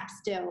impact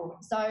still.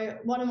 So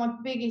one of my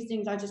biggest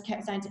things I just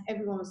kept saying to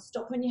everyone was,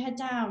 stop putting your head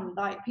down.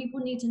 Like,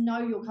 people need to know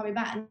you're coming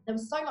back. And there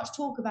was so much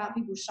talk about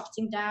people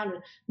shutting down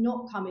and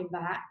not coming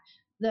back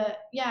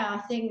that,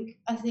 I think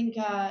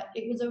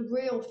it was a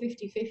real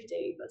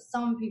 50-50, but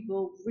some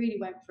people really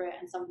went for it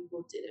and some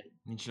people didn't.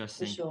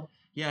 Interesting. For sure.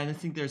 Yeah, and I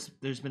think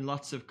there's been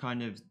lots of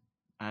kind of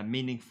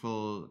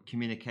meaningful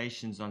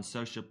communications on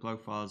social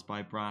profiles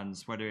by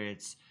brands, whether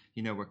it's,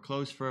 we're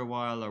closed for a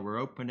while, or we're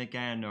open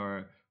again,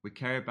 or we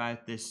care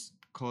about this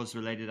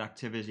cause-related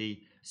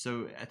activity.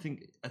 So I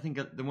think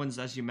the ones,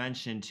 as you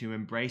mentioned, who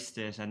embraced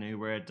it and who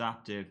were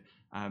adaptive,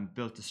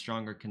 built a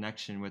stronger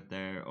connection with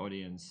their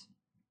audience.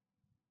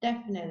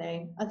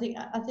 Definitely. I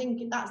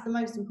think that's the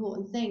most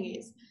important thing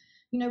is,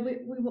 we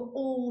were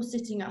all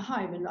sitting at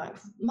home, and like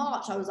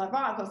March, I was like,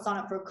 right, I've got to sign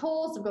up for a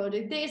course, I've got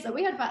to do this. And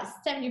we had about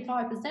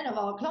 75% of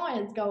our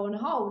clients go on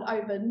hold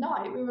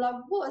overnight. We were like,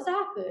 what has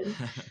happened?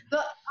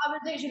 But I was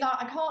literally like,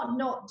 I can't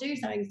not do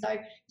something. So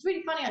it's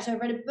really funny, actually. I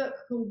read a book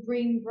called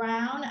Brené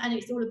Brown, and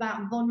it's all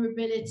about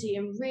vulnerability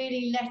and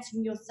really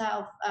letting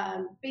yourself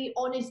be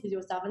honest with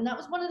yourself. And that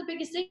was one of the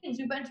biggest things.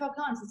 We went to our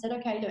clients and said,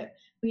 okay, look,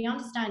 we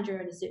understand you're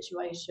in a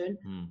situation.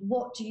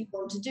 What do you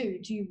want to do?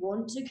 Do you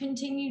want to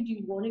continue? Do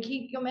you want to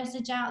keep your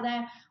message out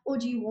there? Or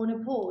do you want to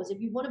pause?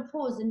 If you want to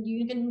pause, then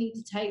you're going to need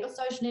to take your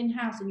social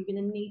in-house, and you're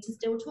going to need to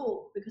still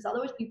talk, because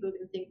otherwise people are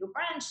going to think your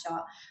brand's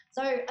shut.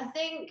 So I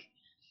think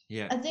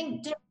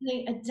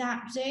definitely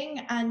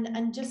adapting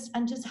and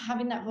just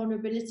having that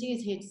vulnerability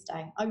is here to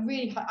stay.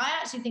 I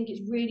actually think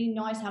it's really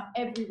nice how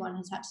everyone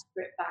has had to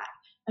strip back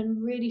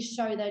and really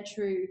show their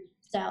true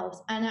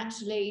selves, and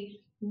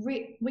actually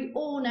we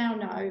all now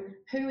know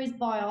who is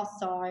by our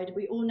side.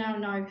 We all now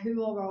know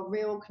who are our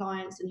real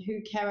clients and who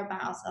care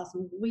about us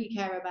and we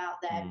care about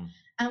them.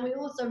 And we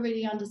also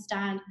really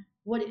understand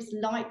what it's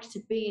like to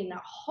be in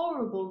that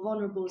horrible,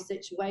 vulnerable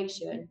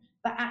situation,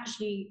 but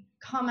actually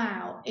come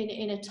out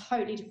in a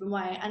totally different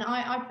way. And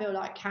I feel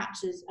like Catch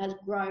has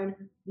grown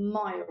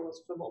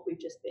miles from what we've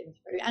just been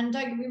through. And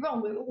don't get me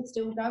wrong, we're all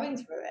still going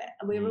through it,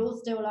 and we're all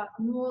still like,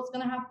 what's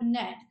going to happen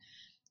next?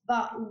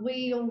 but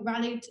we all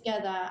rallied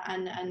together,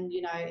 and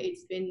you know,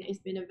 it's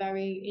been a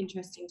very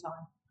interesting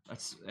time.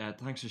 That's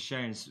thanks for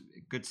sharing. It's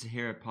good to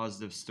hear a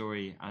positive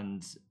story,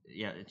 and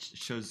yeah, it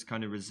shows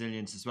kind of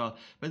resilience as well.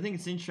 But I think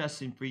it's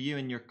interesting for you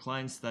and your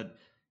clients that,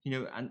 you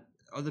know, and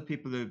other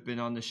people who have been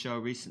on the show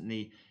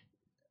recently,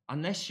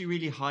 unless you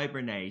really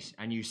hibernate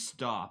and you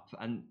stop,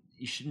 and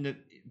you shouldn't have,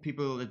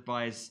 people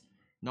advise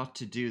not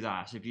to do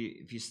that. If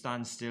you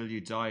stand still,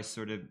 you die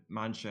sort of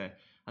mantra.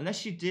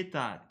 Unless you did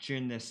that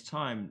during this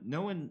time,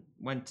 no one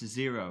went to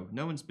zero.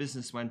 No one's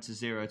business went to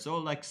zero. It's all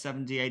like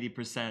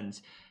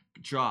 70-80%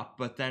 drop,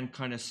 but then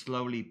kind of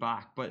slowly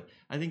back. But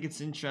I think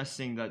it's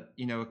interesting that,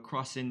 you know,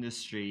 across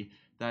industry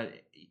that,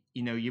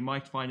 you know, you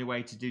might find a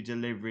way to do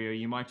delivery, or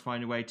you might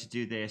find a way to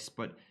do this,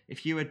 but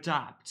if you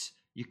adapt,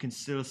 you can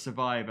still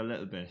survive a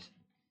little bit.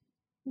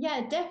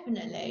 Yeah,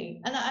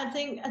 definitely. And I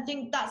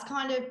think that's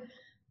kind of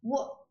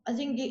what I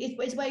think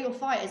it's where your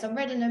fight is. I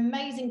read an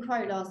amazing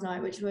quote last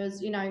night, which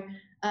was, you know,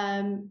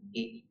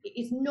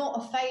 it's not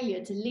a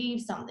failure to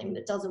leave something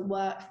that doesn't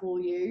work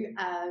for you.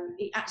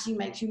 It actually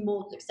makes you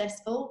more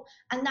successful,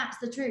 and that's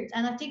the truth.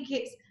 And I think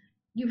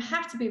you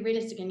have to be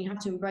realistic, and you have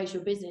to embrace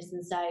your business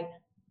and say,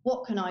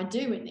 what can I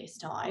do in this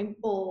time,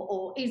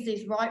 or is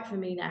this right for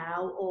me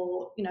now?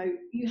 Or, you know,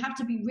 you have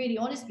to be really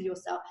honest with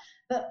yourself.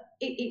 But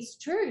it's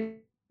true.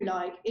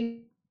 Like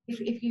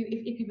if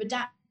you've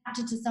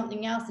adapted to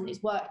something else and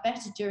it's worked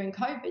better during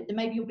COVID, then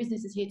maybe your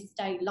business is here to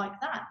stay like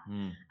that.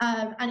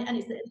 And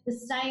it's the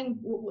same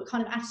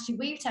kind of attitude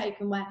we've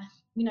taken, where,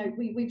 you know,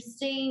 we've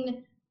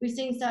seen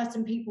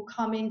certain people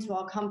come into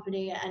our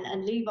company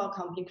and leave our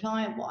company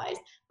client-wise,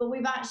 but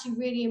we've actually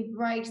really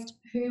embraced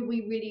who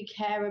we really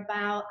care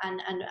about,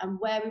 and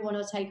where we want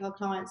to take our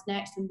clients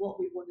next, and what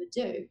we want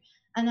to do.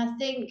 And I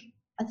think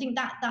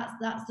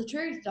that's the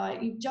truth.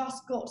 Like, you've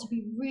just got to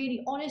be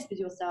really honest with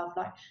yourself.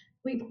 Like,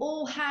 we've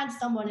all had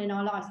someone in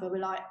our lives where we're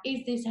like,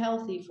 is this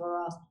healthy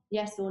for us?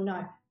 Yes or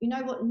no? You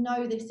know what?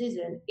 No, this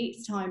isn't.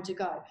 It's time to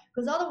go.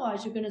 Because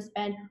otherwise you're going to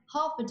spend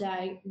half a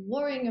day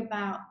worrying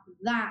about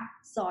that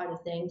side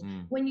of things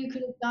when you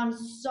could have done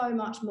so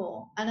much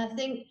more. And I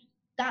think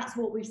that's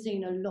what we've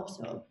seen a lot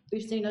of.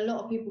 We've seen a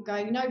lot of people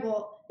going, you know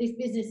what? This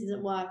business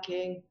isn't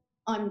working.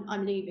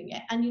 I'm leaving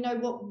it. And you know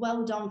what?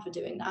 Well done for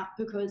doing that,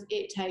 because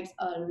it takes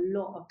a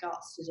lot of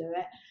guts to do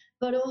it.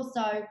 But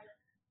also,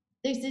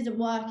 this isn't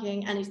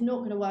working, and it's not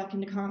going to work in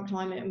the current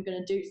climate I'm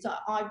going to do. So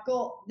I've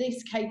got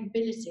this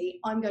capability.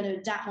 I'm going to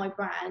adapt my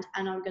brand,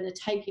 and I'm going to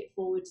take it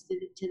forward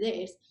to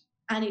this.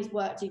 And it's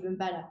worked even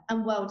better.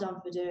 And well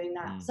done for doing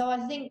that. So I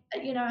think,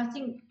 you know, I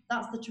think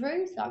that's the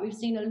truth. Like, we've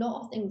seen a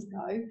lot of things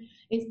go.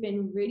 It's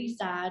been really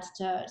sad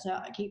to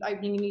keep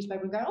opening a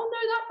newspaper and go, oh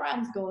no, that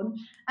brand's gone.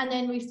 And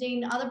then we've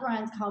seen other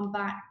brands come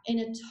back in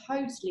a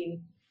totally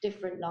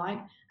different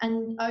light.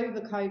 And over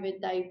COVID,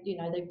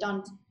 they've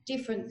done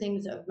different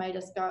things that have made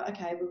us go,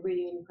 okay, we're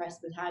really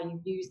impressed with how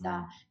you've used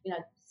that, you know,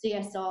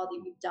 CSR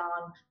that you've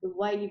done, the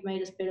way you've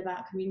made us feel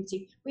about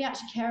community. We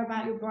actually care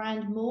about your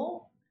brand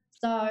more.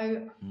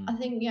 So I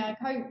think, yeah,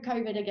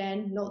 COVID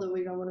again, not that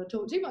we don't want to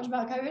talk too much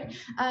about COVID,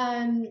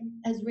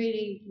 has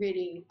really,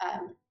 really,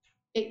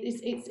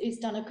 it's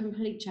done a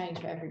complete change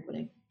for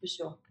everybody, for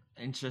sure.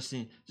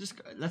 Interesting.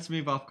 Just let's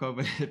move off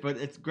COVID, but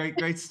it's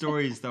great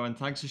stories though, and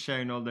thanks for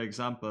sharing all the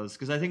examples,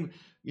 because I think,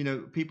 you know,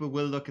 people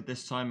will look at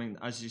this time, and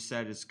as you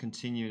said, it's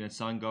continuing, it's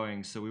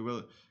ongoing, so we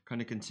will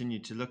kind of continue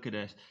to look at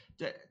it.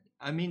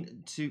 I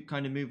mean, to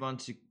kind of move on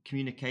to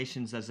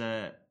communications as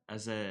a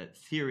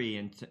theory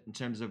in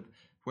terms of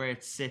where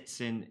it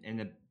sits in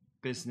a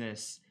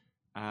business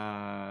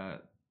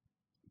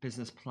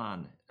business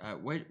plan.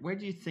 Where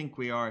do you think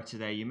we are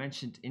today? You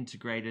mentioned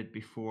integrated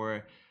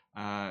before.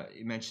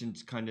 You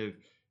mentioned kind of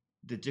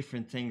the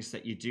different things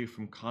that you do,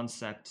 from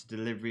concept to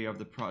delivery of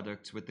the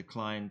product with the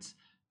client.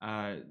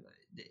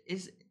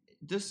 Is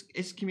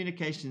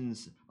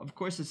communications, of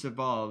course it's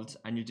evolved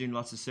and you're doing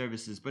lots of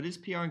services, but is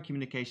PR and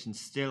communications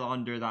still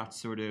under that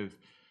sort of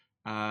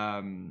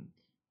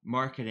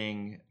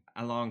marketing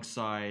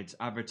alongside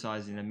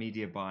advertising and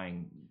media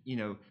buying? You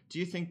know, do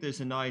you think there's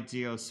an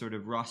ideal sort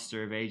of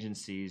roster of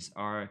agencies,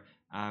 or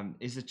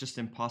is it just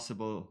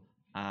impossible?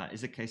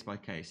 Is it case by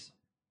case?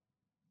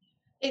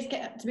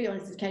 To be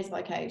honest, it's case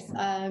by case.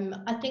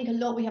 I think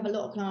we have a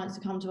lot of clients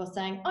who come to us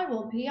saying, I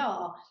want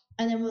PR.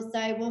 And then we'll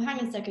say, well, hang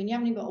on a second, you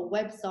haven't even got a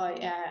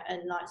website yet.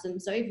 And like,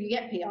 so if you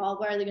get PR,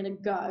 where are they going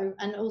to go?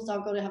 And also,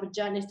 I've got to have a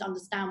journalist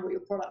understand what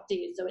your product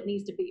is. So it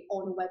needs to be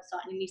on a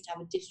website, and it needs to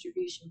have a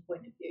distribution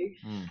point of view.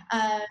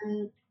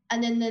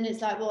 And then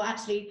it's like, well,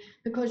 actually,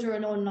 because you're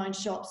an online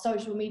shop,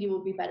 social media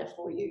will be better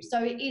for you.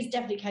 So it is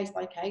definitely case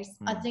by case.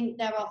 I think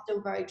there are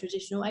still very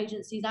traditional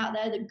agencies out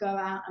there that go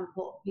out and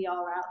put PR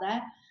out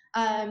there.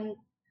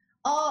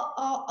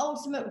 Our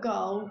ultimate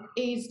goal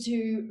is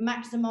to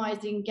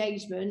maximize the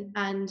engagement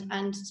and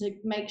to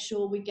make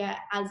sure we get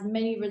as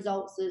many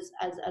results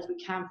as we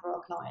can for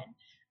our client.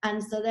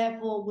 And so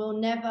therefore, we'll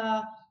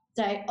never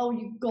say, oh,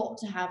 you've got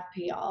to have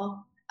PR.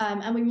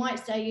 And we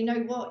might say, you know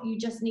what, you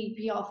just need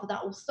PR for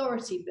that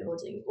authority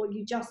building, or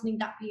you just need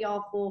that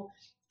PR for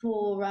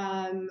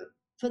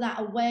for that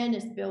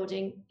awareness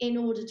building in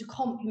order to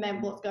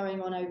complement what's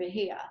going on over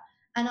here.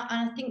 And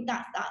I think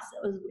that's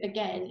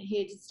again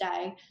here to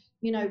stay.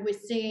 You know, we're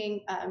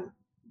seeing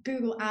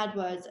Google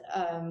AdWords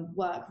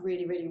work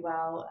really, really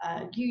well.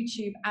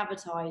 YouTube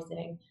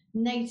advertising,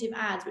 native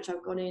ads, which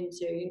I've gone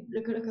into.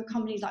 Look at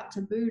companies like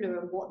Taboola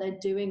and what they're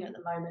doing at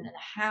the moment and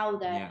how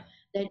they're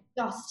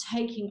just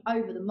taking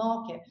over the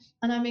market.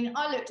 And I mean,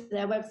 I looked at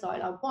their website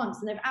like once,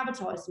 and they've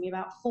advertised to me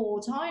about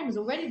 4 times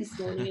already this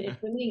morning. And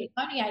for me, it's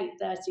only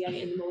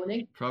 8:38 in the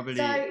morning.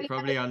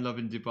 Probably on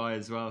Lovin Dubai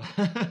as well.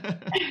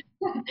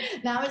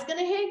 Now it's going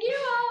to hit you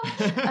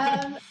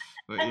up.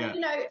 And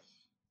you know.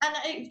 And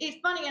it's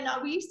funny, and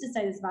we used to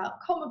say this about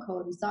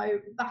Comic-Con. So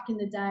back in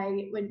the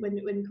day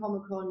when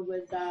Comic-Con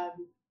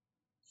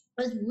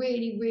was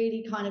really,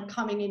 really kind of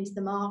coming into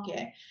the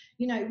market,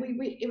 you know,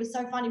 it was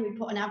so funny. We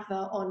put an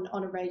advert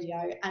on a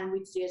radio, and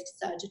we'd see a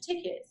surge of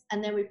tickets,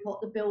 and then we put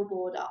the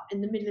billboard up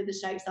in the middle of the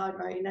Sheikh Zayed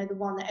Road, you know, the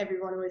one that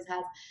everyone always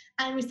has,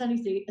 and we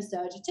suddenly see a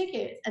surge of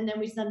tickets, and then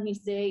we suddenly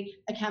see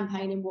a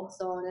campaign in What's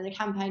On and a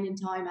campaign in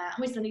Time Out,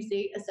 and we suddenly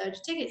see a surge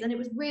of tickets, and it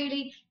was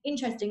really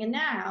interesting. And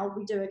now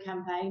we do a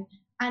campaign,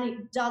 and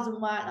it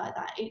doesn't work like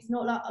that. It's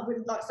not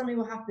like something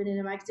will happen in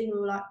a magazine.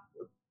 We're like,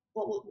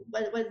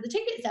 where's the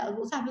ticket sales?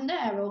 What's happened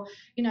there? Or,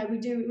 you know, we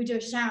do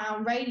a shout out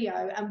on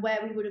radio, and where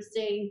we would have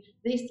seen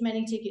this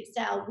many tickets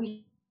sell,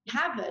 we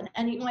haven't.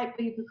 And it might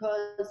be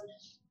because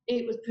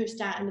it was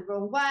pushed out in the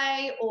wrong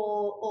way,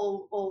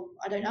 or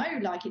I don't know,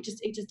 like it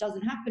just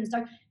doesn't happen.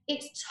 So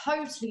it's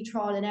totally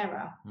trial and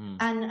error.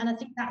 And I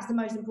think that's the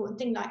most important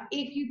thing. Like,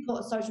 if you put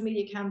a social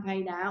media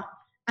campaign out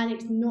and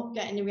it's not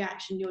getting the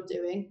reaction you're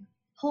doing,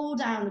 pull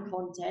down the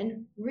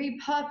content,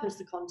 repurpose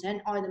the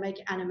content, either make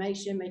it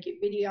animation, make it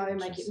video,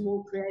 make it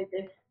more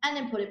creative, and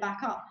then put it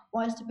back up.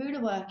 Why is Taboola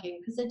working?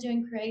 Because they're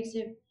doing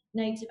creative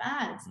native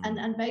ads.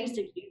 And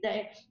basically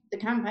the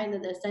campaign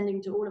that they're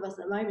sending to all of us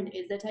at the moment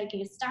is they're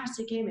taking a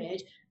static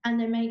image and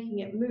they're making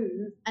it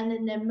move, and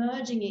then they're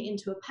merging it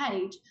into a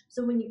page.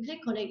 So when you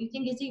click on it, you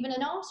think it's even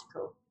an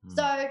article.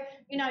 So,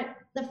 you know,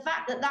 the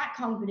fact that that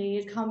company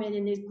is coming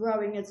and is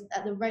growing at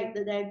the rate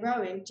that they're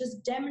growing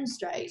just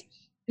demonstrates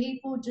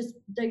people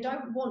they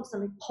don't want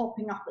something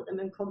popping up at them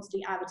and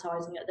constantly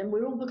advertising at them.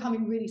 We're all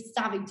becoming really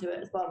savvy to it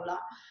as well. We're like,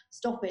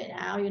 stop it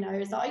now, you know.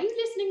 It's like, are you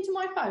listening to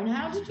my phone?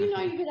 How did you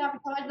know you could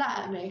advertise that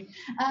at me?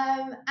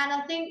 And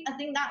I think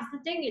that's the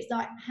thing. It's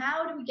like,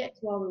 how do we get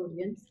to our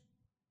audience?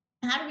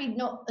 How do we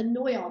not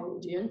annoy our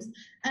audience?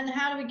 And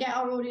how do we get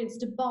our audience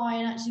to buy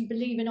and actually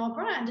believe in our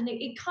brand? And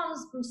it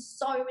comes from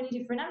so many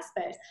different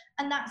aspects.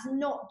 And that's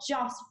not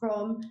just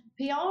from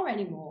PR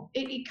anymore.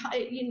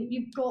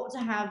 You've got to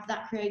have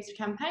that creative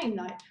campaign.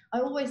 Like I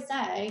always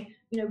say,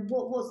 you know,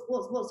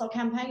 what's our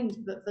campaign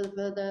for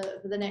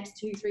the next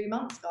 2-3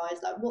 months,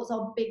 guys? Like, what's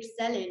our big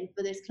selling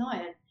for this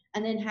client?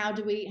 And then how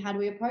do we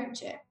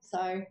approach it?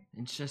 So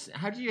interesting.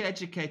 How do you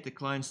educate the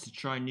clients to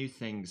try new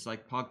things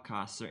like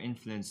podcasts or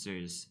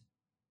influencers?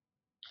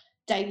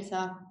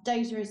 Data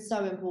is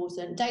so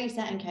important.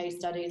 Data and case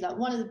studies. Like,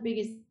 one of the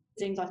biggest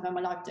things I spend my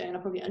life doing, and I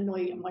probably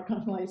annoy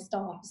my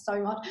staff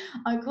so much,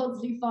 I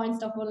constantly find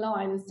stuff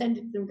online and send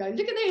it to them and go,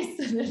 look at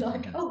this, and they're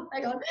like, oh,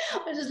 hang on,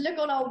 I just look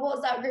on our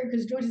WhatsApp group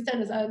because Georgie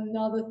sent us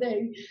another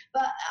thing.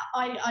 But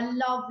I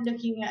love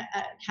looking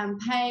at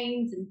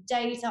campaigns and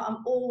data.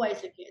 I'm always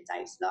looking at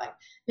data. Like,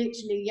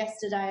 literally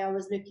yesterday I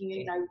was looking at,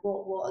 you know,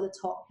 what are the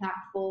top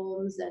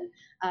platforms, and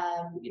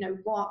you know,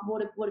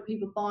 what are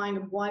people buying,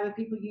 and why were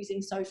people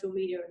using social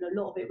media, and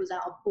a lot of it was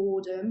out of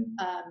boredom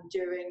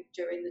during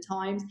the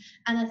times.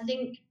 And I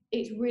think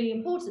it's really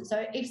important.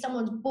 So if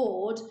someone's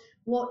bored,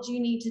 what do you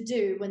need to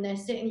do when they're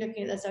sitting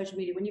looking at their social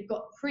media? When you've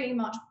got pretty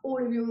much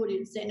all of your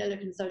audience sitting there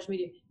looking at social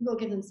media, you've got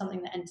to give them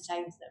something that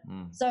entertains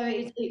them. So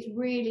it's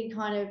really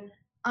kind of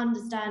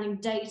understanding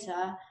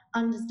data,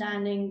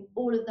 understanding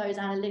all of those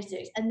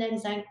analytics, and then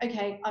saying,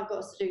 okay, I've got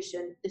a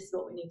solution. This is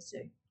what we need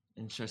to do.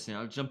 Interesting.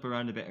 I'll jump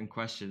around a bit in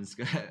questions.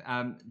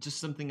 Just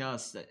something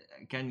else that,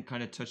 again,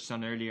 kind of touched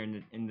on earlier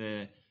in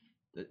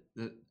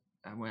the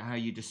how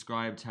you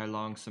described how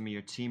long some of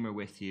your team are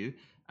with you.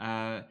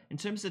 In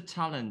terms of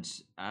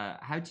talent,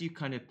 how do you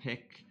kind of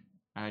pick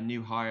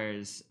new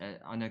hires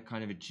on a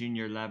kind of a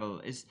junior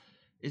level?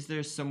 Is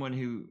there someone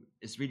who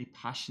is really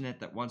passionate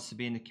that wants to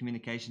be in the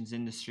communications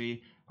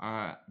industry?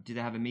 Or do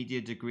they have a media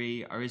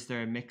degree? Or is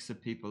there a mix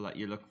of people that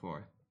you look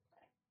for?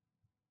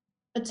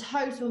 A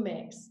total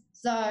mix.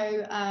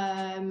 So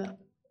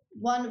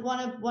one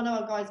of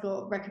our guys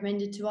got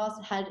recommended to us,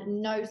 had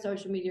no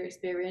social media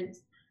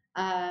experience,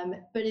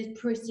 but is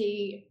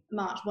pretty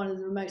much one of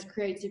the most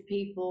creative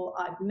people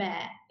I've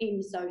met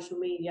in social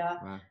media.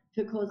 Wow.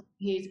 Because of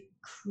his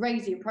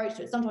crazy approach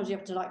to it. Sometimes you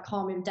have to like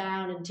calm him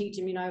down and teach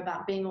him, you know,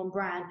 about being on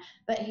brand,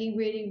 but he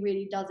really,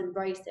 really does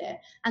embrace it.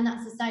 And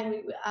that's the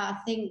same. I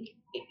think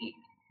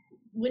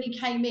when he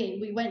came in,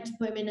 we went to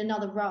put him in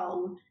another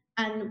role,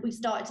 and we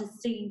started to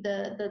see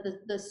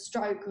the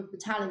stroke of the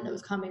talent that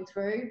was coming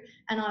through.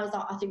 And I was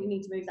like, I think we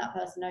need to move that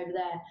person over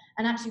there.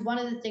 And actually, one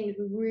of the things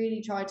we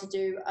really tried to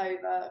do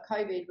over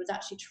COVID was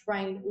actually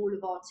train all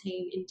of our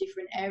team in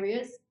different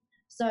areas.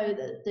 so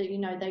that you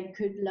know, they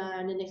could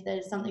learn, and if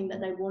there's something that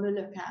they want to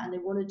look at and they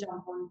want to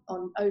jump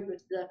on over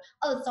to the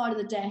other side of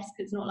the desk,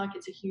 it's not like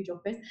it's a huge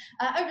office,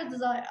 over to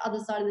the other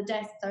side of the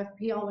desk. So if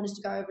PR wanted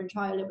to go over and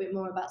try a little bit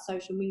more about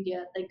social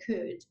media, they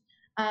could.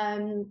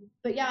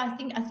 But yeah, I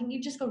think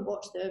you've just got to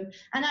watch them.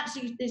 And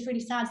actually, it's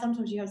really sad.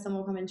 Sometimes you have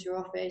someone come into your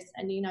office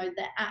and, you know,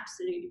 they're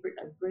absolutely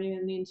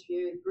brilliant in the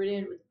interview,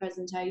 brilliant with the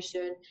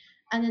presentation,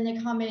 and then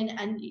they come in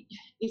and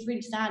it's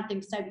really sad thing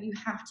to say, but you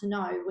have to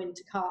know when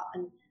to cut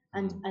and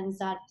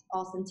sad to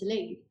ask them to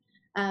leave.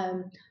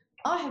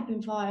 I have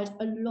been fired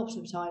a lot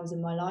of times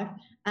in my life,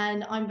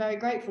 and I'm very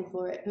grateful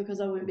for it,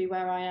 because I wouldn't be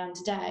where I am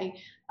today.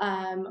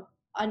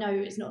 I know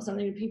it's not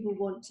something that people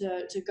want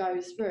to go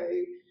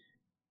through,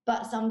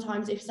 but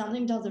sometimes if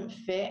something doesn't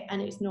fit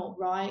and it's not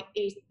right,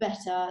 it's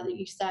better that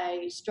you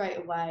say straight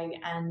away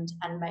and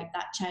make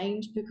that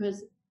change,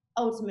 because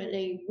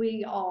ultimately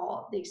we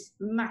are this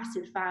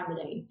massive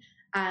family,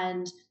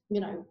 and, you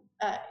know,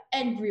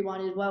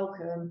 everyone is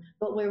welcome,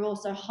 but we're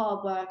also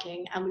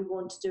hardworking and we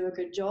want to do a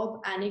good job.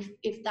 And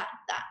if that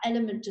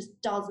element just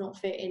does not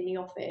fit in the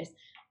office,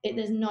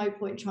 there's no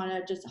point trying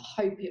to just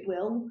hope it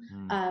will,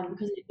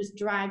 because it just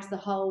drags the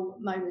whole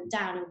moment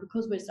down. And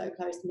because we're so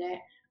close knit,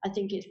 I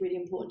think it's really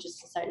important just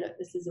to say, look,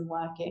 this isn't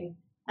working.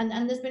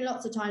 And there's been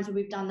lots of times where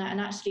we've done that and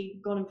actually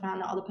gone and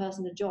found that other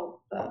person a job.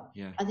 But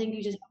yeah, I think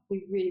you just have to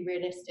be really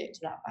realistic to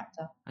that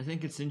factor. I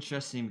think it's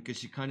interesting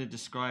because you kind of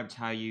described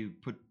how you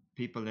put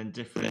people in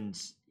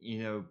different,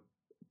 you know,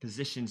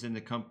 positions in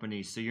the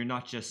company. So you're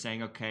not just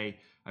saying, okay,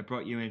 I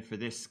brought you in for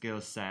this skill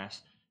set,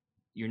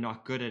 you're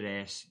not good at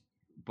it,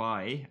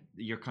 bye.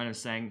 You're kind of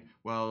saying,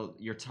 well,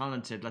 you're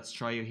talented, let's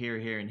try you here,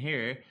 here, and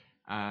here.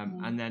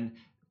 And then,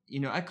 you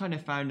know, I kind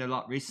of found a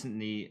lot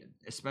recently,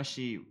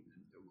 especially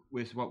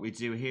with what we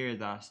do here,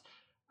 that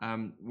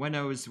when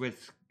I was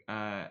with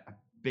a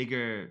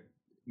bigger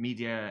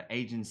media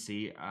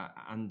agency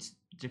and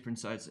different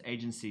size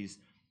agencies,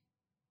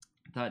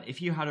 that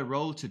if you had a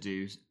role to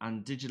do,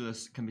 and digital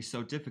can be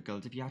so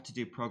difficult, if you had to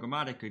do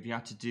programmatic or if you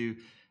had to do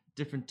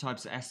different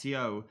types of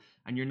SEO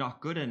and you're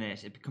not good in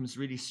it, it becomes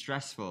really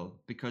stressful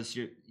because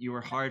you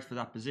were hired for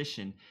that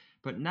position.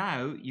 But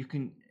now you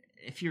can,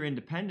 if you're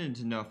independent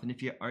enough, and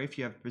if you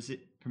have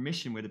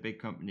permission with a big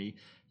company,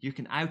 you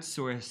can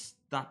outsource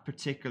that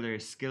particular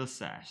skill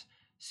set.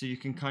 So you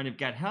can kind of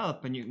get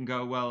help, and you can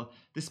go, well,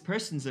 this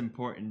person's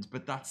important,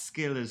 but that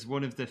skill is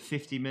one of the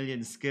 50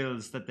 million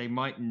skills that they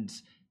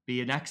mightn't be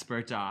an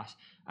expert at.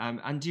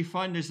 And do you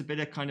find there's a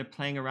bit of kind of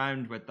playing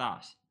around with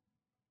that?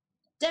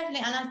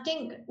 Definitely. And I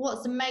think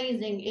what's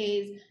amazing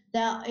is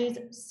there is,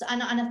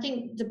 and I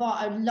think Dubai,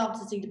 I'd love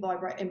to see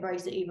Dubai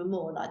embrace it even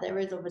more. Like, there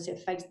is obviously a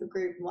Facebook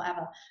group and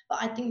whatever, but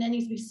I think there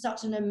needs to be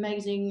such an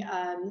amazing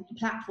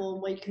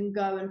platform where you can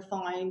go and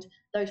find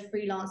those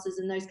freelancers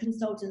and those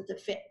consultants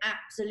that fit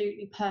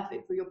absolutely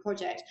perfect for your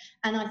project.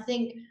 And I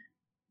think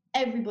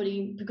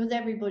because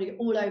everybody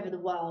all over the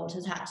world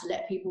has had to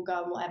let people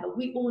go and whatever,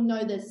 we all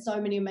know there's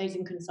so many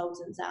amazing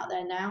consultants out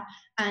there now,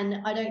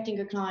 and I don't think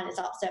a client is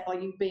upset by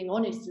you being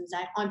honest and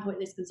saying, I'm putting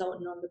this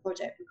consultant on the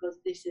project because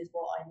this is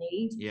what I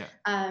need.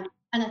 And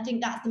I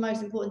think that's the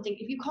most important thing.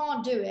 If you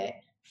can't do it,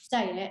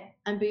 say it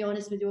and be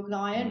honest with your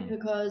client,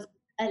 because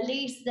at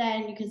least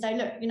then you can say,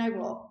 look, you know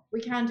what, we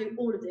can do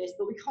all of this,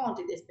 but we can't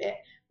do this bit.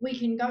 We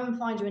can go and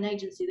find you an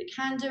agency that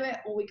can do it,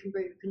 or we can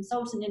bring a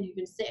consultant in who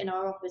can sit in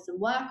our office and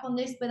work on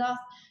this with us.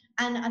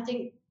 And I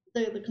think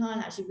the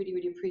client actually really,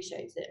 really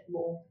appreciates it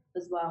more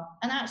as well.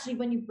 And actually,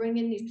 when you bring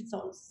in these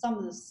consultants, some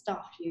of the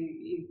stuff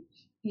you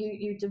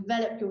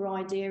develop your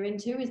idea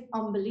into is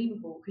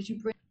unbelievable, because you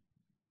bring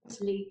a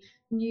totally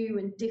new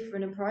and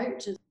different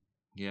approaches.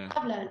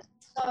 I've learned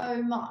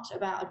so much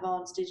about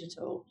advanced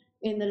digital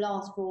in the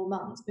last 4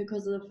 months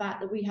because of the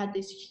fact that we had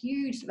this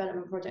huge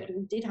development project and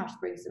we did have to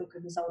bring some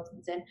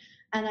consultants in.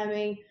 And I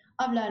mean,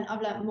 I've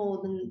learned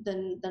more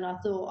than I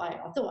thought.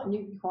 I thought I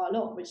knew quite a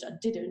lot, which I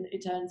didn't,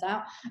 it turns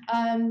out.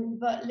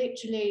 But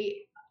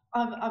literally,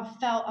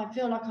 I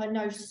feel like I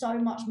know so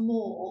much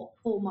more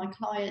for my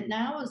client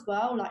now as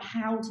well, like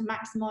how to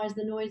maximize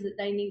the noise that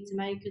they need to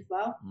make as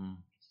well.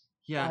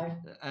 Yeah,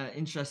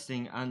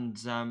 interesting. And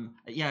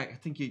I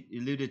think you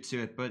alluded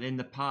to it, but in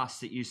the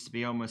past, it used to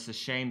be almost a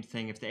shame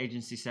thing if the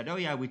agency said, oh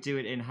yeah, we do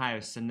it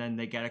in-house, and then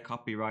they get a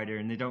copywriter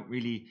and they don't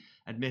really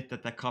admit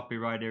that that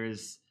copywriter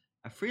is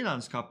a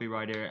freelance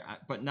copywriter.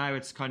 But now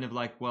it's kind of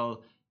like,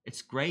 well,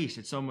 it's great.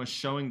 It's almost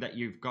showing that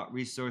you've got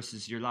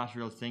resources, you're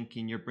lateral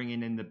thinking, you're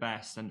bringing in the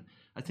best. And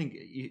I think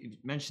you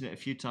mentioned it a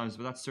few times,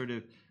 but that sort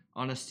of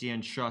honesty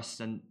and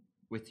trust and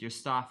with your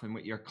staff and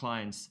with your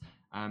clients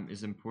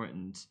is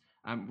important.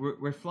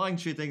 We're flying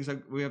through things.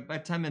 We have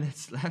about 10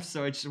 minutes left,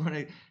 so I just want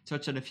to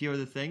touch on a few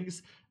other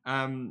things.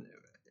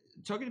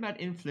 Talking about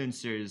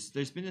influencers,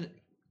 there's been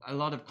a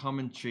lot of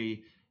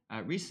commentary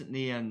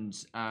recently and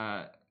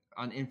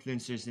on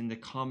influencers in the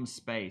comm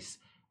space,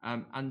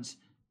 and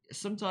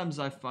sometimes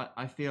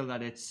I feel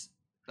that it's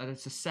a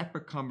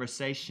separate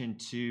conversation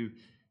to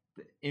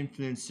the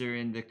influencer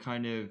in the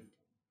kind of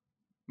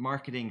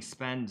marketing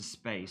spend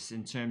space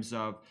in terms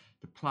of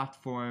the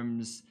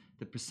platforms,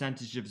 the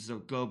percentage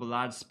of global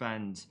ad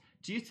spend.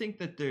 Do you think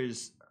that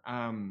there's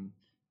a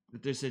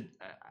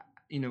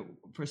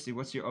firstly,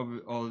 what's your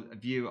overall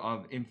view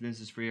of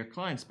influencers for your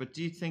clients? But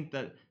do you think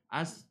that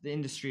as the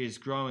industry is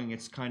growing,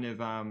 it's kind of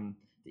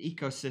the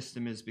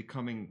ecosystem is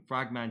becoming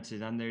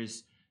fragmented, and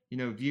there's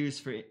views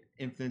for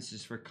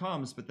influencers for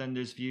comms, but then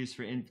there's views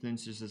for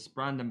influencers as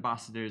brand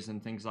ambassadors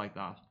and things like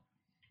that?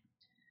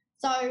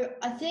 So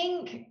I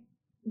think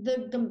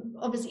the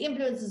obviously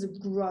influencers have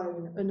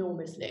grown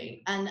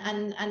enormously, and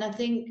I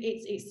think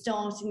it's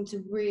starting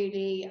to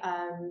really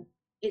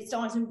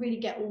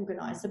get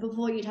organized. So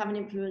before, you'd have an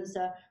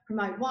influencer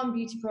promote one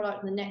beauty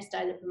product, and the next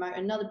day they promote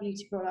another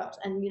beauty product,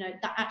 and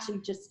that actually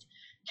just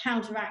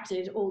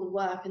counteracted all the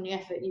work and the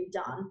effort you've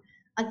done.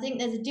 I think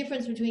there's a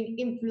difference between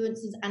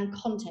influencers and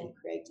content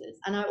creators,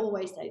 and I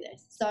always say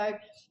this. So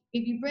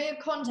if you bring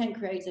a content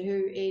creator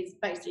who is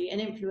basically an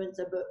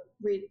influencer but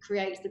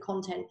creates the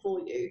content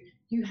for you,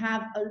 you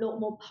have a lot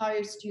more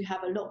posts, you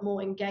have a lot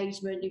more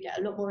engagement, you get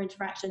a lot more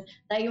interaction.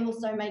 They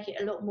also make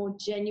it a lot more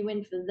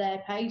genuine for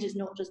their page. It's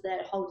not just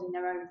they're holding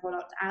their own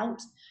product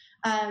out.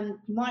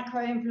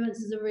 Micro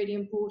influencers are really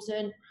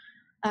important.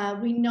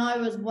 We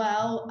know as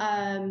well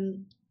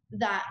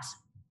that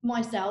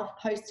myself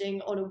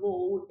posting on a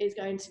wall is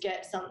going to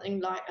get something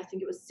like, I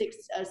think it was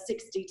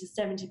 60 to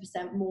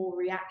 70% more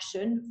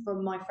reaction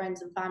from my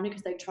friends and family,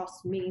 because they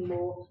trust me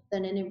more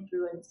than an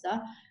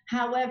influencer.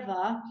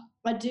 However,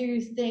 I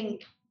do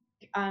think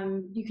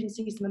you can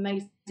see some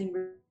amazing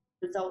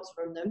results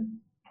from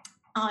them.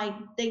 I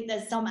think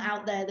there's some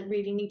out there that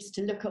really needs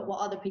to look at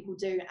what other people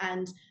do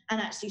and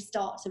actually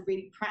start to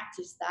really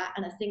practice that.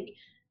 And I think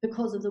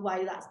because of the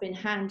way that's been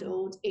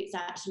handled, it's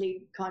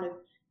actually kind of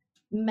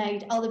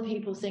made other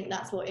people think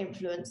that's what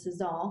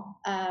influencers are.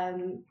 I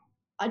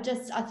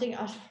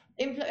find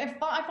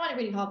it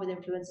really hard with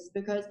influencers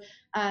because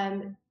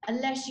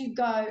unless you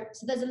go,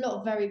 so there's a lot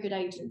of very good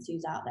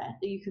agencies out there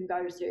that you can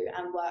go to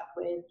and work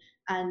with,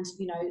 and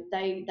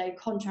they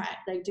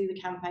contract, they do the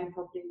campaign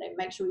properly, they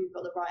make sure you've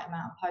got the right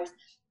amount of posts.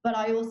 But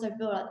I also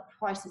feel like the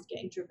price is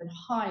getting driven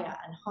higher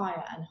and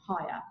higher and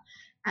higher,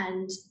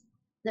 and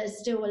there's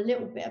still a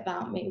little bit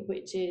about me,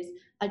 which is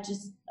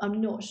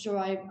I'm not sure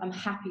I'm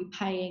happy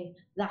paying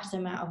that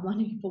amount of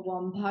money for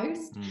one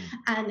post.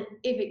 And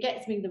if it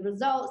gets me the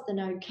results, then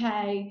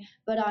okay.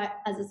 But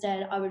as I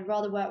said, I would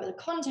rather work with a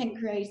content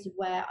creator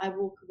where I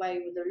walk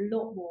away with a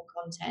lot more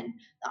content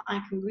that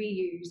I can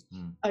reuse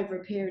over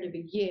a period of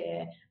a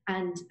year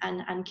and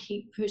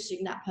keep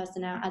pushing that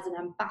person out as an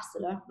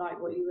ambassador, like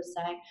what you were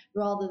saying,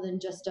 rather than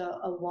just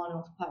a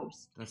one-off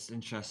post. That's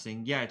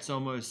interesting. Yeah, it's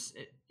almost,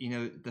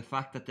 the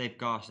fact that they've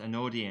got an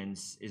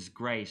audience is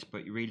great,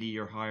 but really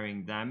you're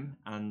hiring them,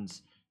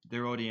 and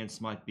their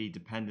audience might be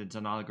dependent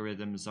on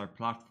algorithms or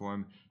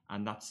platform,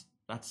 and that's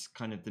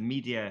kind of the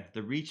media,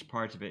 the reach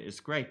part of it is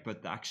great,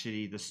 but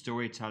actually the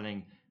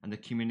storytelling and the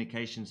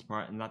communications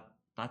part, and that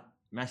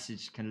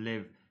message can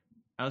live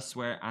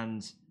elsewhere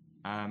and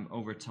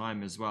over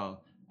time as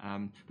well.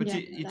 But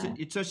yeah,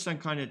 you touched on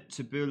kind of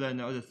Taboola and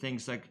other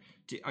things. Like,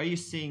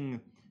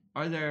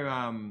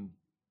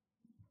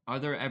 are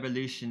there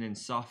evolution in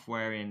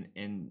software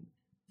in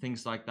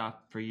things like that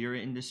for your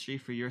industry,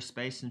 for your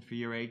space, and for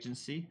your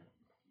agency?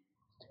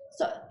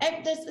 So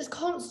there's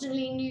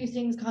constantly new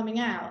things coming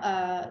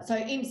out. So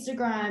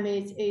Instagram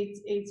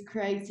is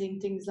creating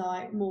things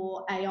like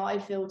more AI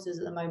filters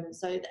at the moment.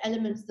 So the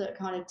elements that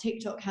kind of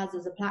TikTok has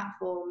as a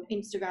platform,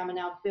 Instagram are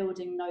now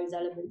building those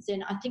elements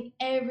in. I think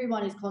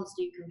everyone is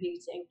constantly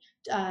competing.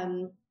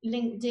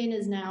 LinkedIn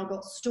has now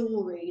got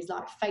stories,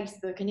 like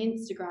Facebook and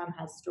Instagram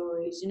has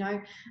stories,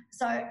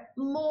 So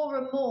more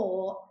and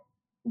more,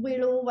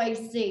 we'll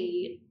always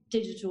see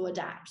digital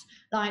adapt.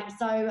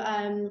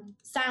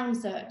 Sound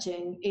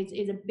searching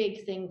is a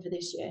big thing for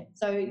this year.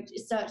 So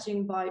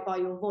searching by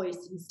your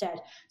voice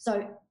instead.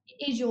 So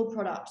is your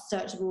product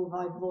searchable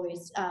by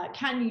voice?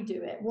 Can you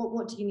do it?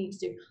 What do you need to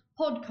do?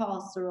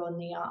 Podcasts are on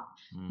the up.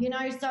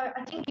 So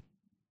I think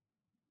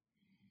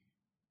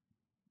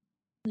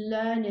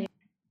learning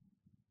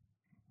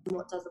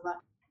what doesn't work.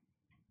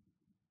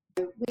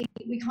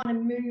 We kind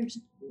of moved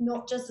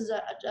not just as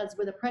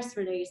with a press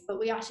release, but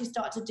we actually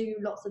started to do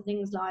lots of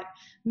things like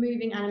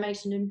moving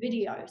animation and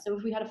video. So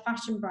if we had a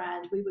fashion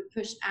brand, we would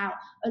push out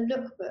a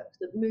lookbook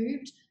that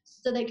moved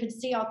so they could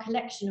see our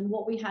collection and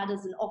what we had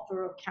as an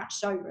offer of Cat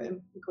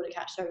Showroom. We call it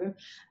Cat Showroom.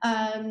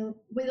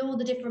 With all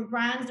the different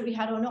brands that we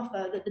had on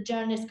offer that the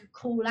journalists could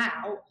call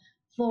out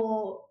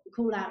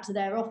to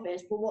their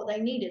office for what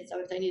they needed. So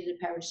if they needed a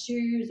pair of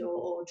shoes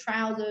or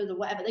trousers or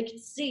whatever, they could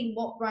see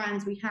what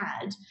brands we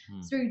had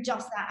through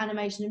just that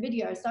animation and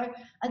video. So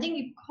I think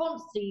you've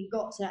constantly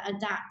got to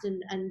adapt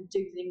and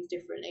do things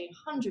differently,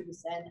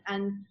 100%.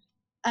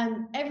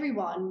 And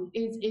everyone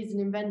is an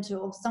inventor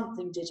of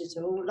something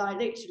digital. Like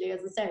literally,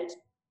 as I said,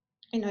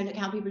 look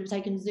how people have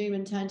taken Zoom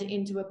and turned it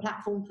into a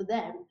platform for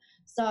them.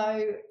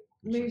 So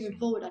moving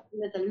forward, I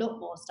think there's a lot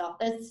more stuff.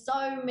 There's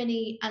so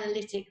many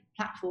analytic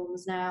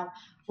platforms now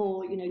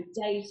for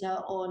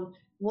data on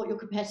what your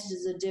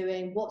competitors are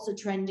doing, what's a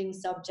trending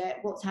subject,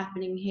 what's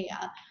happening here.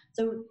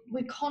 So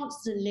we're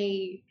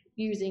constantly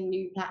using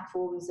new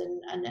platforms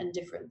and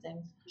different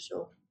things for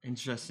sure.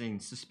 Interesting.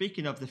 So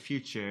speaking of the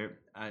future,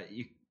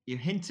 you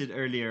hinted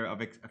earlier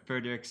of a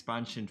further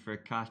expansion for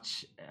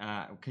Catch.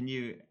 Can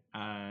you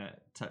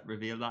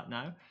reveal that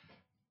now?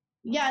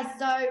 Yeah,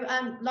 so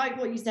like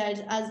what you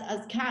said,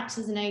 as Catch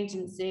as an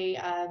agency,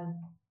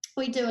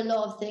 we do a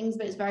lot of things,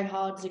 but it's very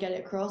hard to get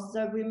it across.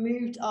 So we're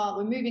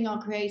moving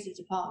our creative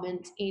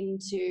department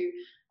into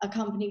a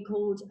company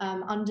called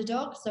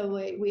Underdog. So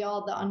we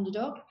are the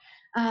Underdog,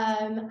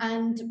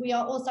 and we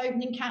are also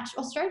opening Catch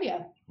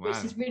Australia, wow.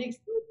 which is really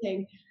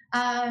exciting.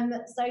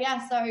 So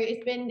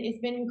it's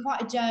been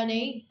quite a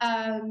journey,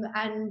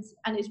 and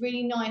it's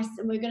really nice,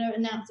 and we're going to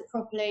announce it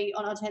properly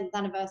on our 10th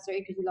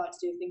anniversary because we like to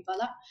do things like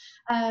that.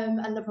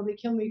 And they'll probably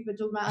kill me for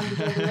talking about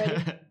Underdog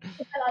already.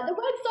 Like, the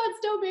website's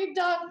still being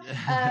done.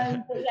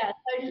 But yeah,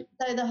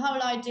 so the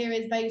whole idea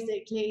is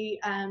basically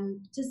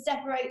to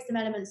separate some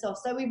elements off.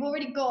 So we've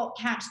already got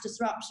Catch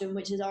Disruption,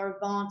 which is our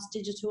advanced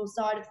digital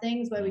side of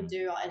things, where we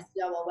do our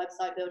SEO, our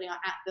website building, our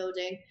app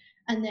building.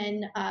 And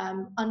then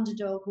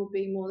Underdog will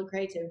be more the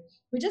creative.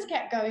 We just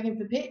kept going in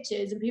for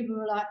pitches, and people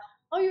were like,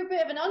 "Oh, you're a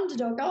bit of an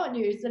underdog, aren't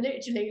you?" So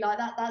literally, like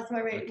that's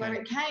where it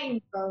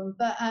came from.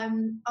 But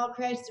our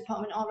creative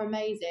department are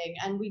amazing,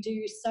 and we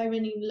do so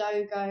many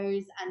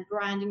logos and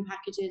branding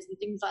packages and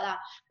things like that.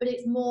 But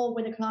it's more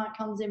when a client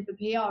comes in for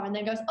PR and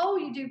then goes, "Oh,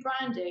 you do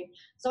branding."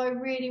 So I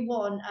really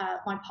want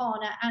my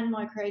partner and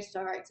my creative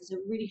director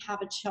to really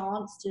have a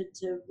chance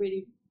to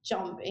really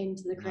jump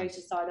into the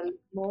creative side a little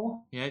more.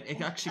 Yeah,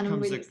 it actually comes. I'm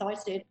really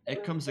excited.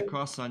 It comes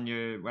across on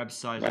your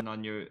website and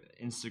on your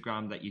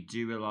Instagram that you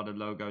do a lot of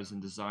logos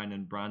and design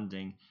and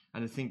branding.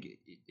 And I think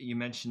you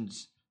mentioned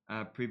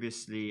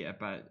previously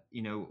about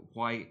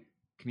why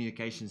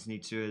communications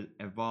need to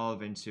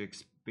evolve into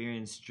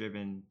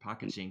experience-driven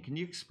packaging. Can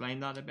you explain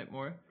that a bit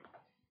more?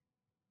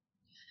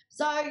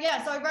 So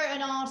I wrote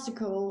an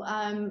article.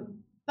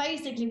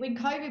 Basically, when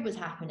COVID was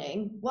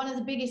happening, one of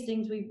the biggest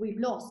things we've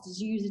lost is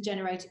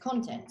user-generated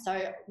content.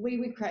 So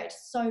we created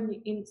so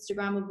many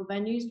Instagrammable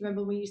venues.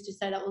 Remember, we used to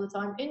say that all the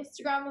time,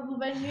 Instagrammable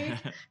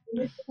venues.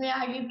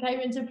 It came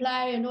into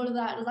play and all of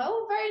that. It was like,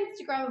 oh, very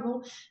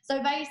Instagrammable.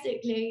 So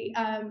basically,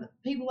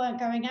 people weren't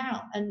going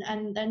out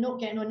and they're not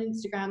getting on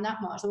Instagram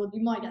that much. Or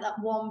you might get that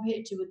one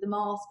picture with the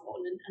mask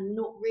on and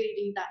not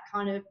really that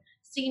kind of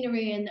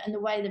scenery and the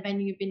way the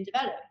venue had been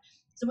developed.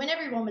 So when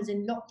everyone was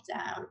in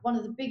lockdown, one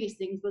of the biggest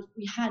things was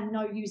we had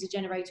no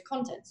user-generated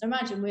content. So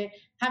imagine we're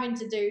having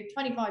to do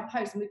 25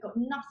 posts and we've got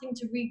nothing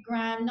to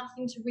regram,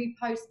 nothing to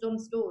repost on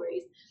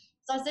stories.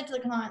 So I said to the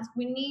clients,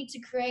 we need to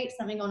create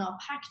something on our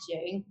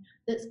packaging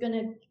that's going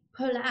to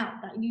pull out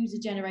that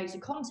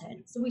user-generated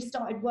content. So we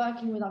started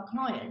working with our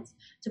clients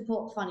to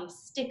put funny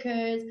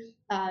stickers,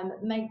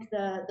 make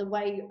the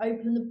way you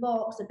open the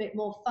box a bit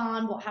more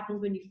fun. What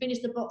happens when you finish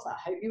the box? I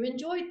hope you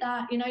enjoyed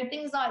that.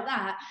 Things like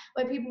that,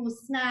 where people will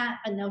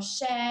snap and they'll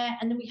share,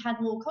 and then we had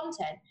more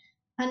content.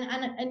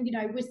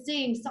 And we're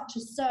seeing such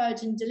a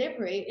surge in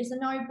delivery. It's a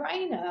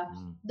no-brainer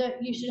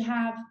that you should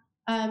have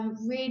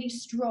really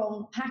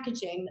strong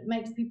packaging that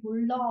makes people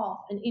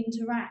laugh and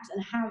interact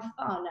and have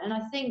fun. And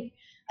I think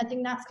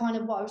that's kind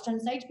of what I was trying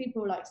to say to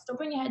people, like, stop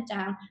putting your head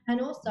down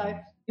and also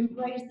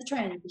embrace the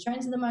trend. The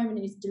trend at the moment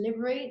is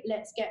delivery.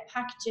 Let's get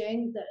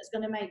packaging that is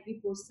going to make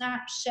people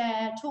snap,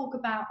 share, talk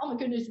about, oh my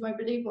goodness, you won't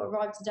believe what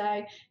arrived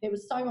today. It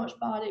was so much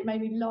fun. It made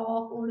me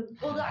laugh, all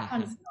that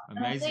kind of stuff.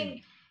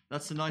 Amazing.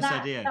 That's a nice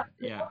idea.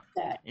 Yeah.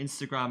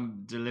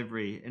 Instagrammable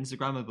delivery.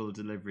 Instagrammable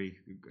delivery.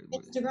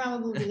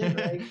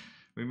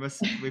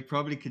 We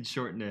probably could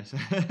shorten it.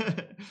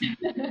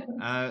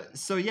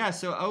 So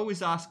I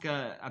always ask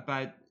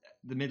about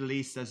the Middle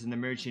East as an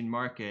emerging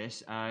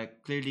market.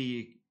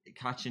 Clearly,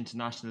 Catch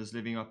International is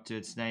living up to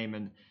its name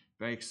and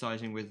very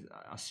exciting with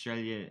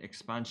Australia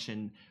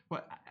expansion.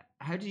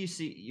 How do you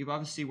see? You've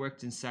obviously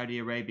worked in Saudi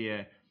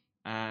Arabia.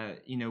 Do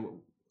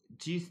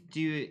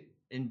you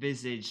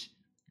envisage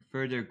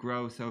further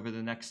growth over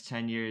the next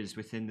 10 years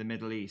within the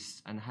Middle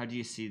East? And how do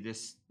you see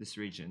this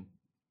region?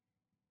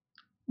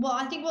 Well,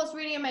 I think what's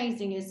really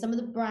amazing is some of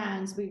the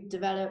brands we've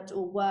developed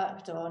or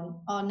worked on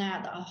are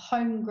now that are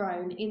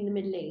homegrown in the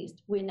Middle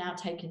East. We're now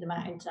taking them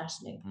out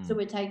internationally. So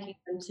we're taking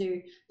them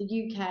to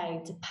the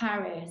UK, to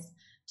Paris,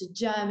 to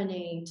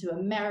Germany, to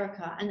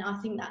America. And I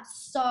think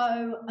that's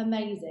so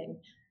amazing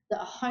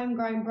that a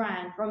homegrown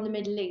brand from the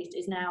Middle East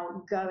is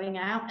now going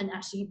out and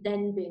actually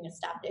then being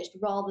established,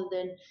 rather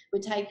than we're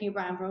taking a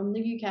brand from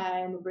the UK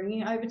and we're bringing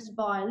it over to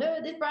Dubai.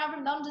 Look, this brand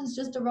from London's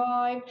just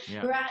arrived.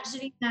 Yeah. We're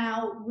actually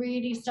now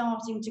really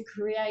starting to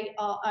create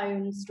our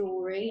own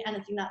story, and I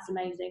think that's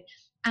amazing.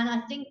 And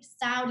I think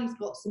Saudi's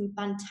got some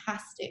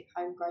fantastic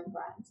homegrown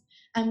brands,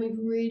 and we've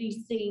really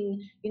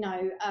seen,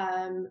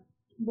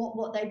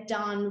 what they've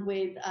done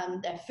with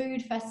their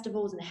food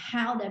festivals and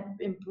how they're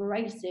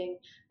embracing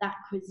that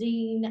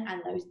cuisine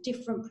and those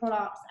different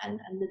products and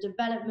the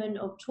development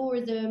of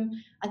tourism.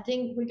 I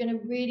think we're going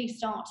to really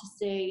start to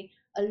see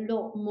a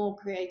lot more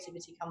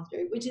creativity come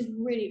through, which is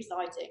really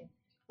exciting.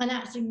 And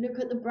actually look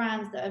at the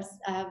brands that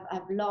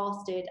have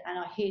lasted and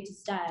are here to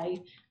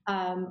stay.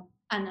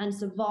 and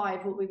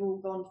survived what we've all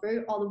gone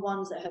through are the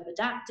ones that have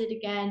adapted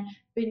again,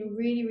 been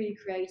really, really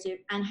creative,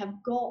 and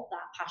have got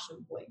that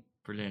passion point.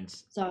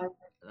 Brilliant. So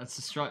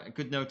that's a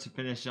good note to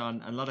finish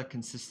on. A lot of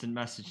consistent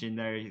messaging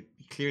there,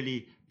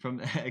 clearly from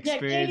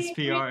experienced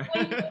PR.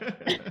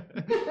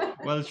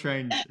 Well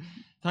trained.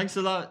 Thanks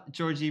a lot,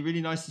 Georgie. Really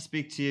nice to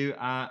speak to you.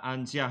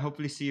 And yeah,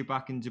 hopefully see you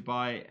back in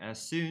Dubai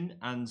soon.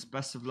 And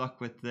best of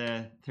luck with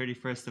the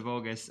 31st of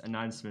August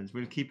announcement.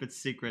 We'll keep it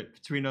secret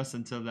between us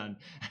until then.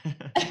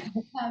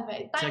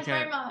 Perfect. Thanks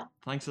very much.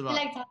 Thanks a lot.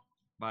 See you later.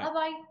 Bye.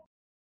 Bye-bye.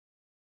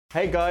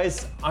 Hey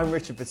guys, I'm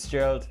Richard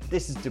Fitzgerald.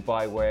 This is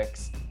Dubai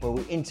Works, where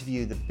we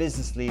interview the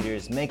business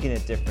leaders making a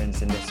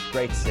difference in this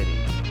great city.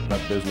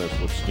 That business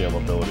with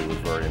scalability was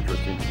very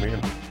interesting to me.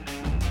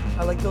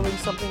 I like building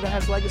something that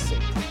has legacy.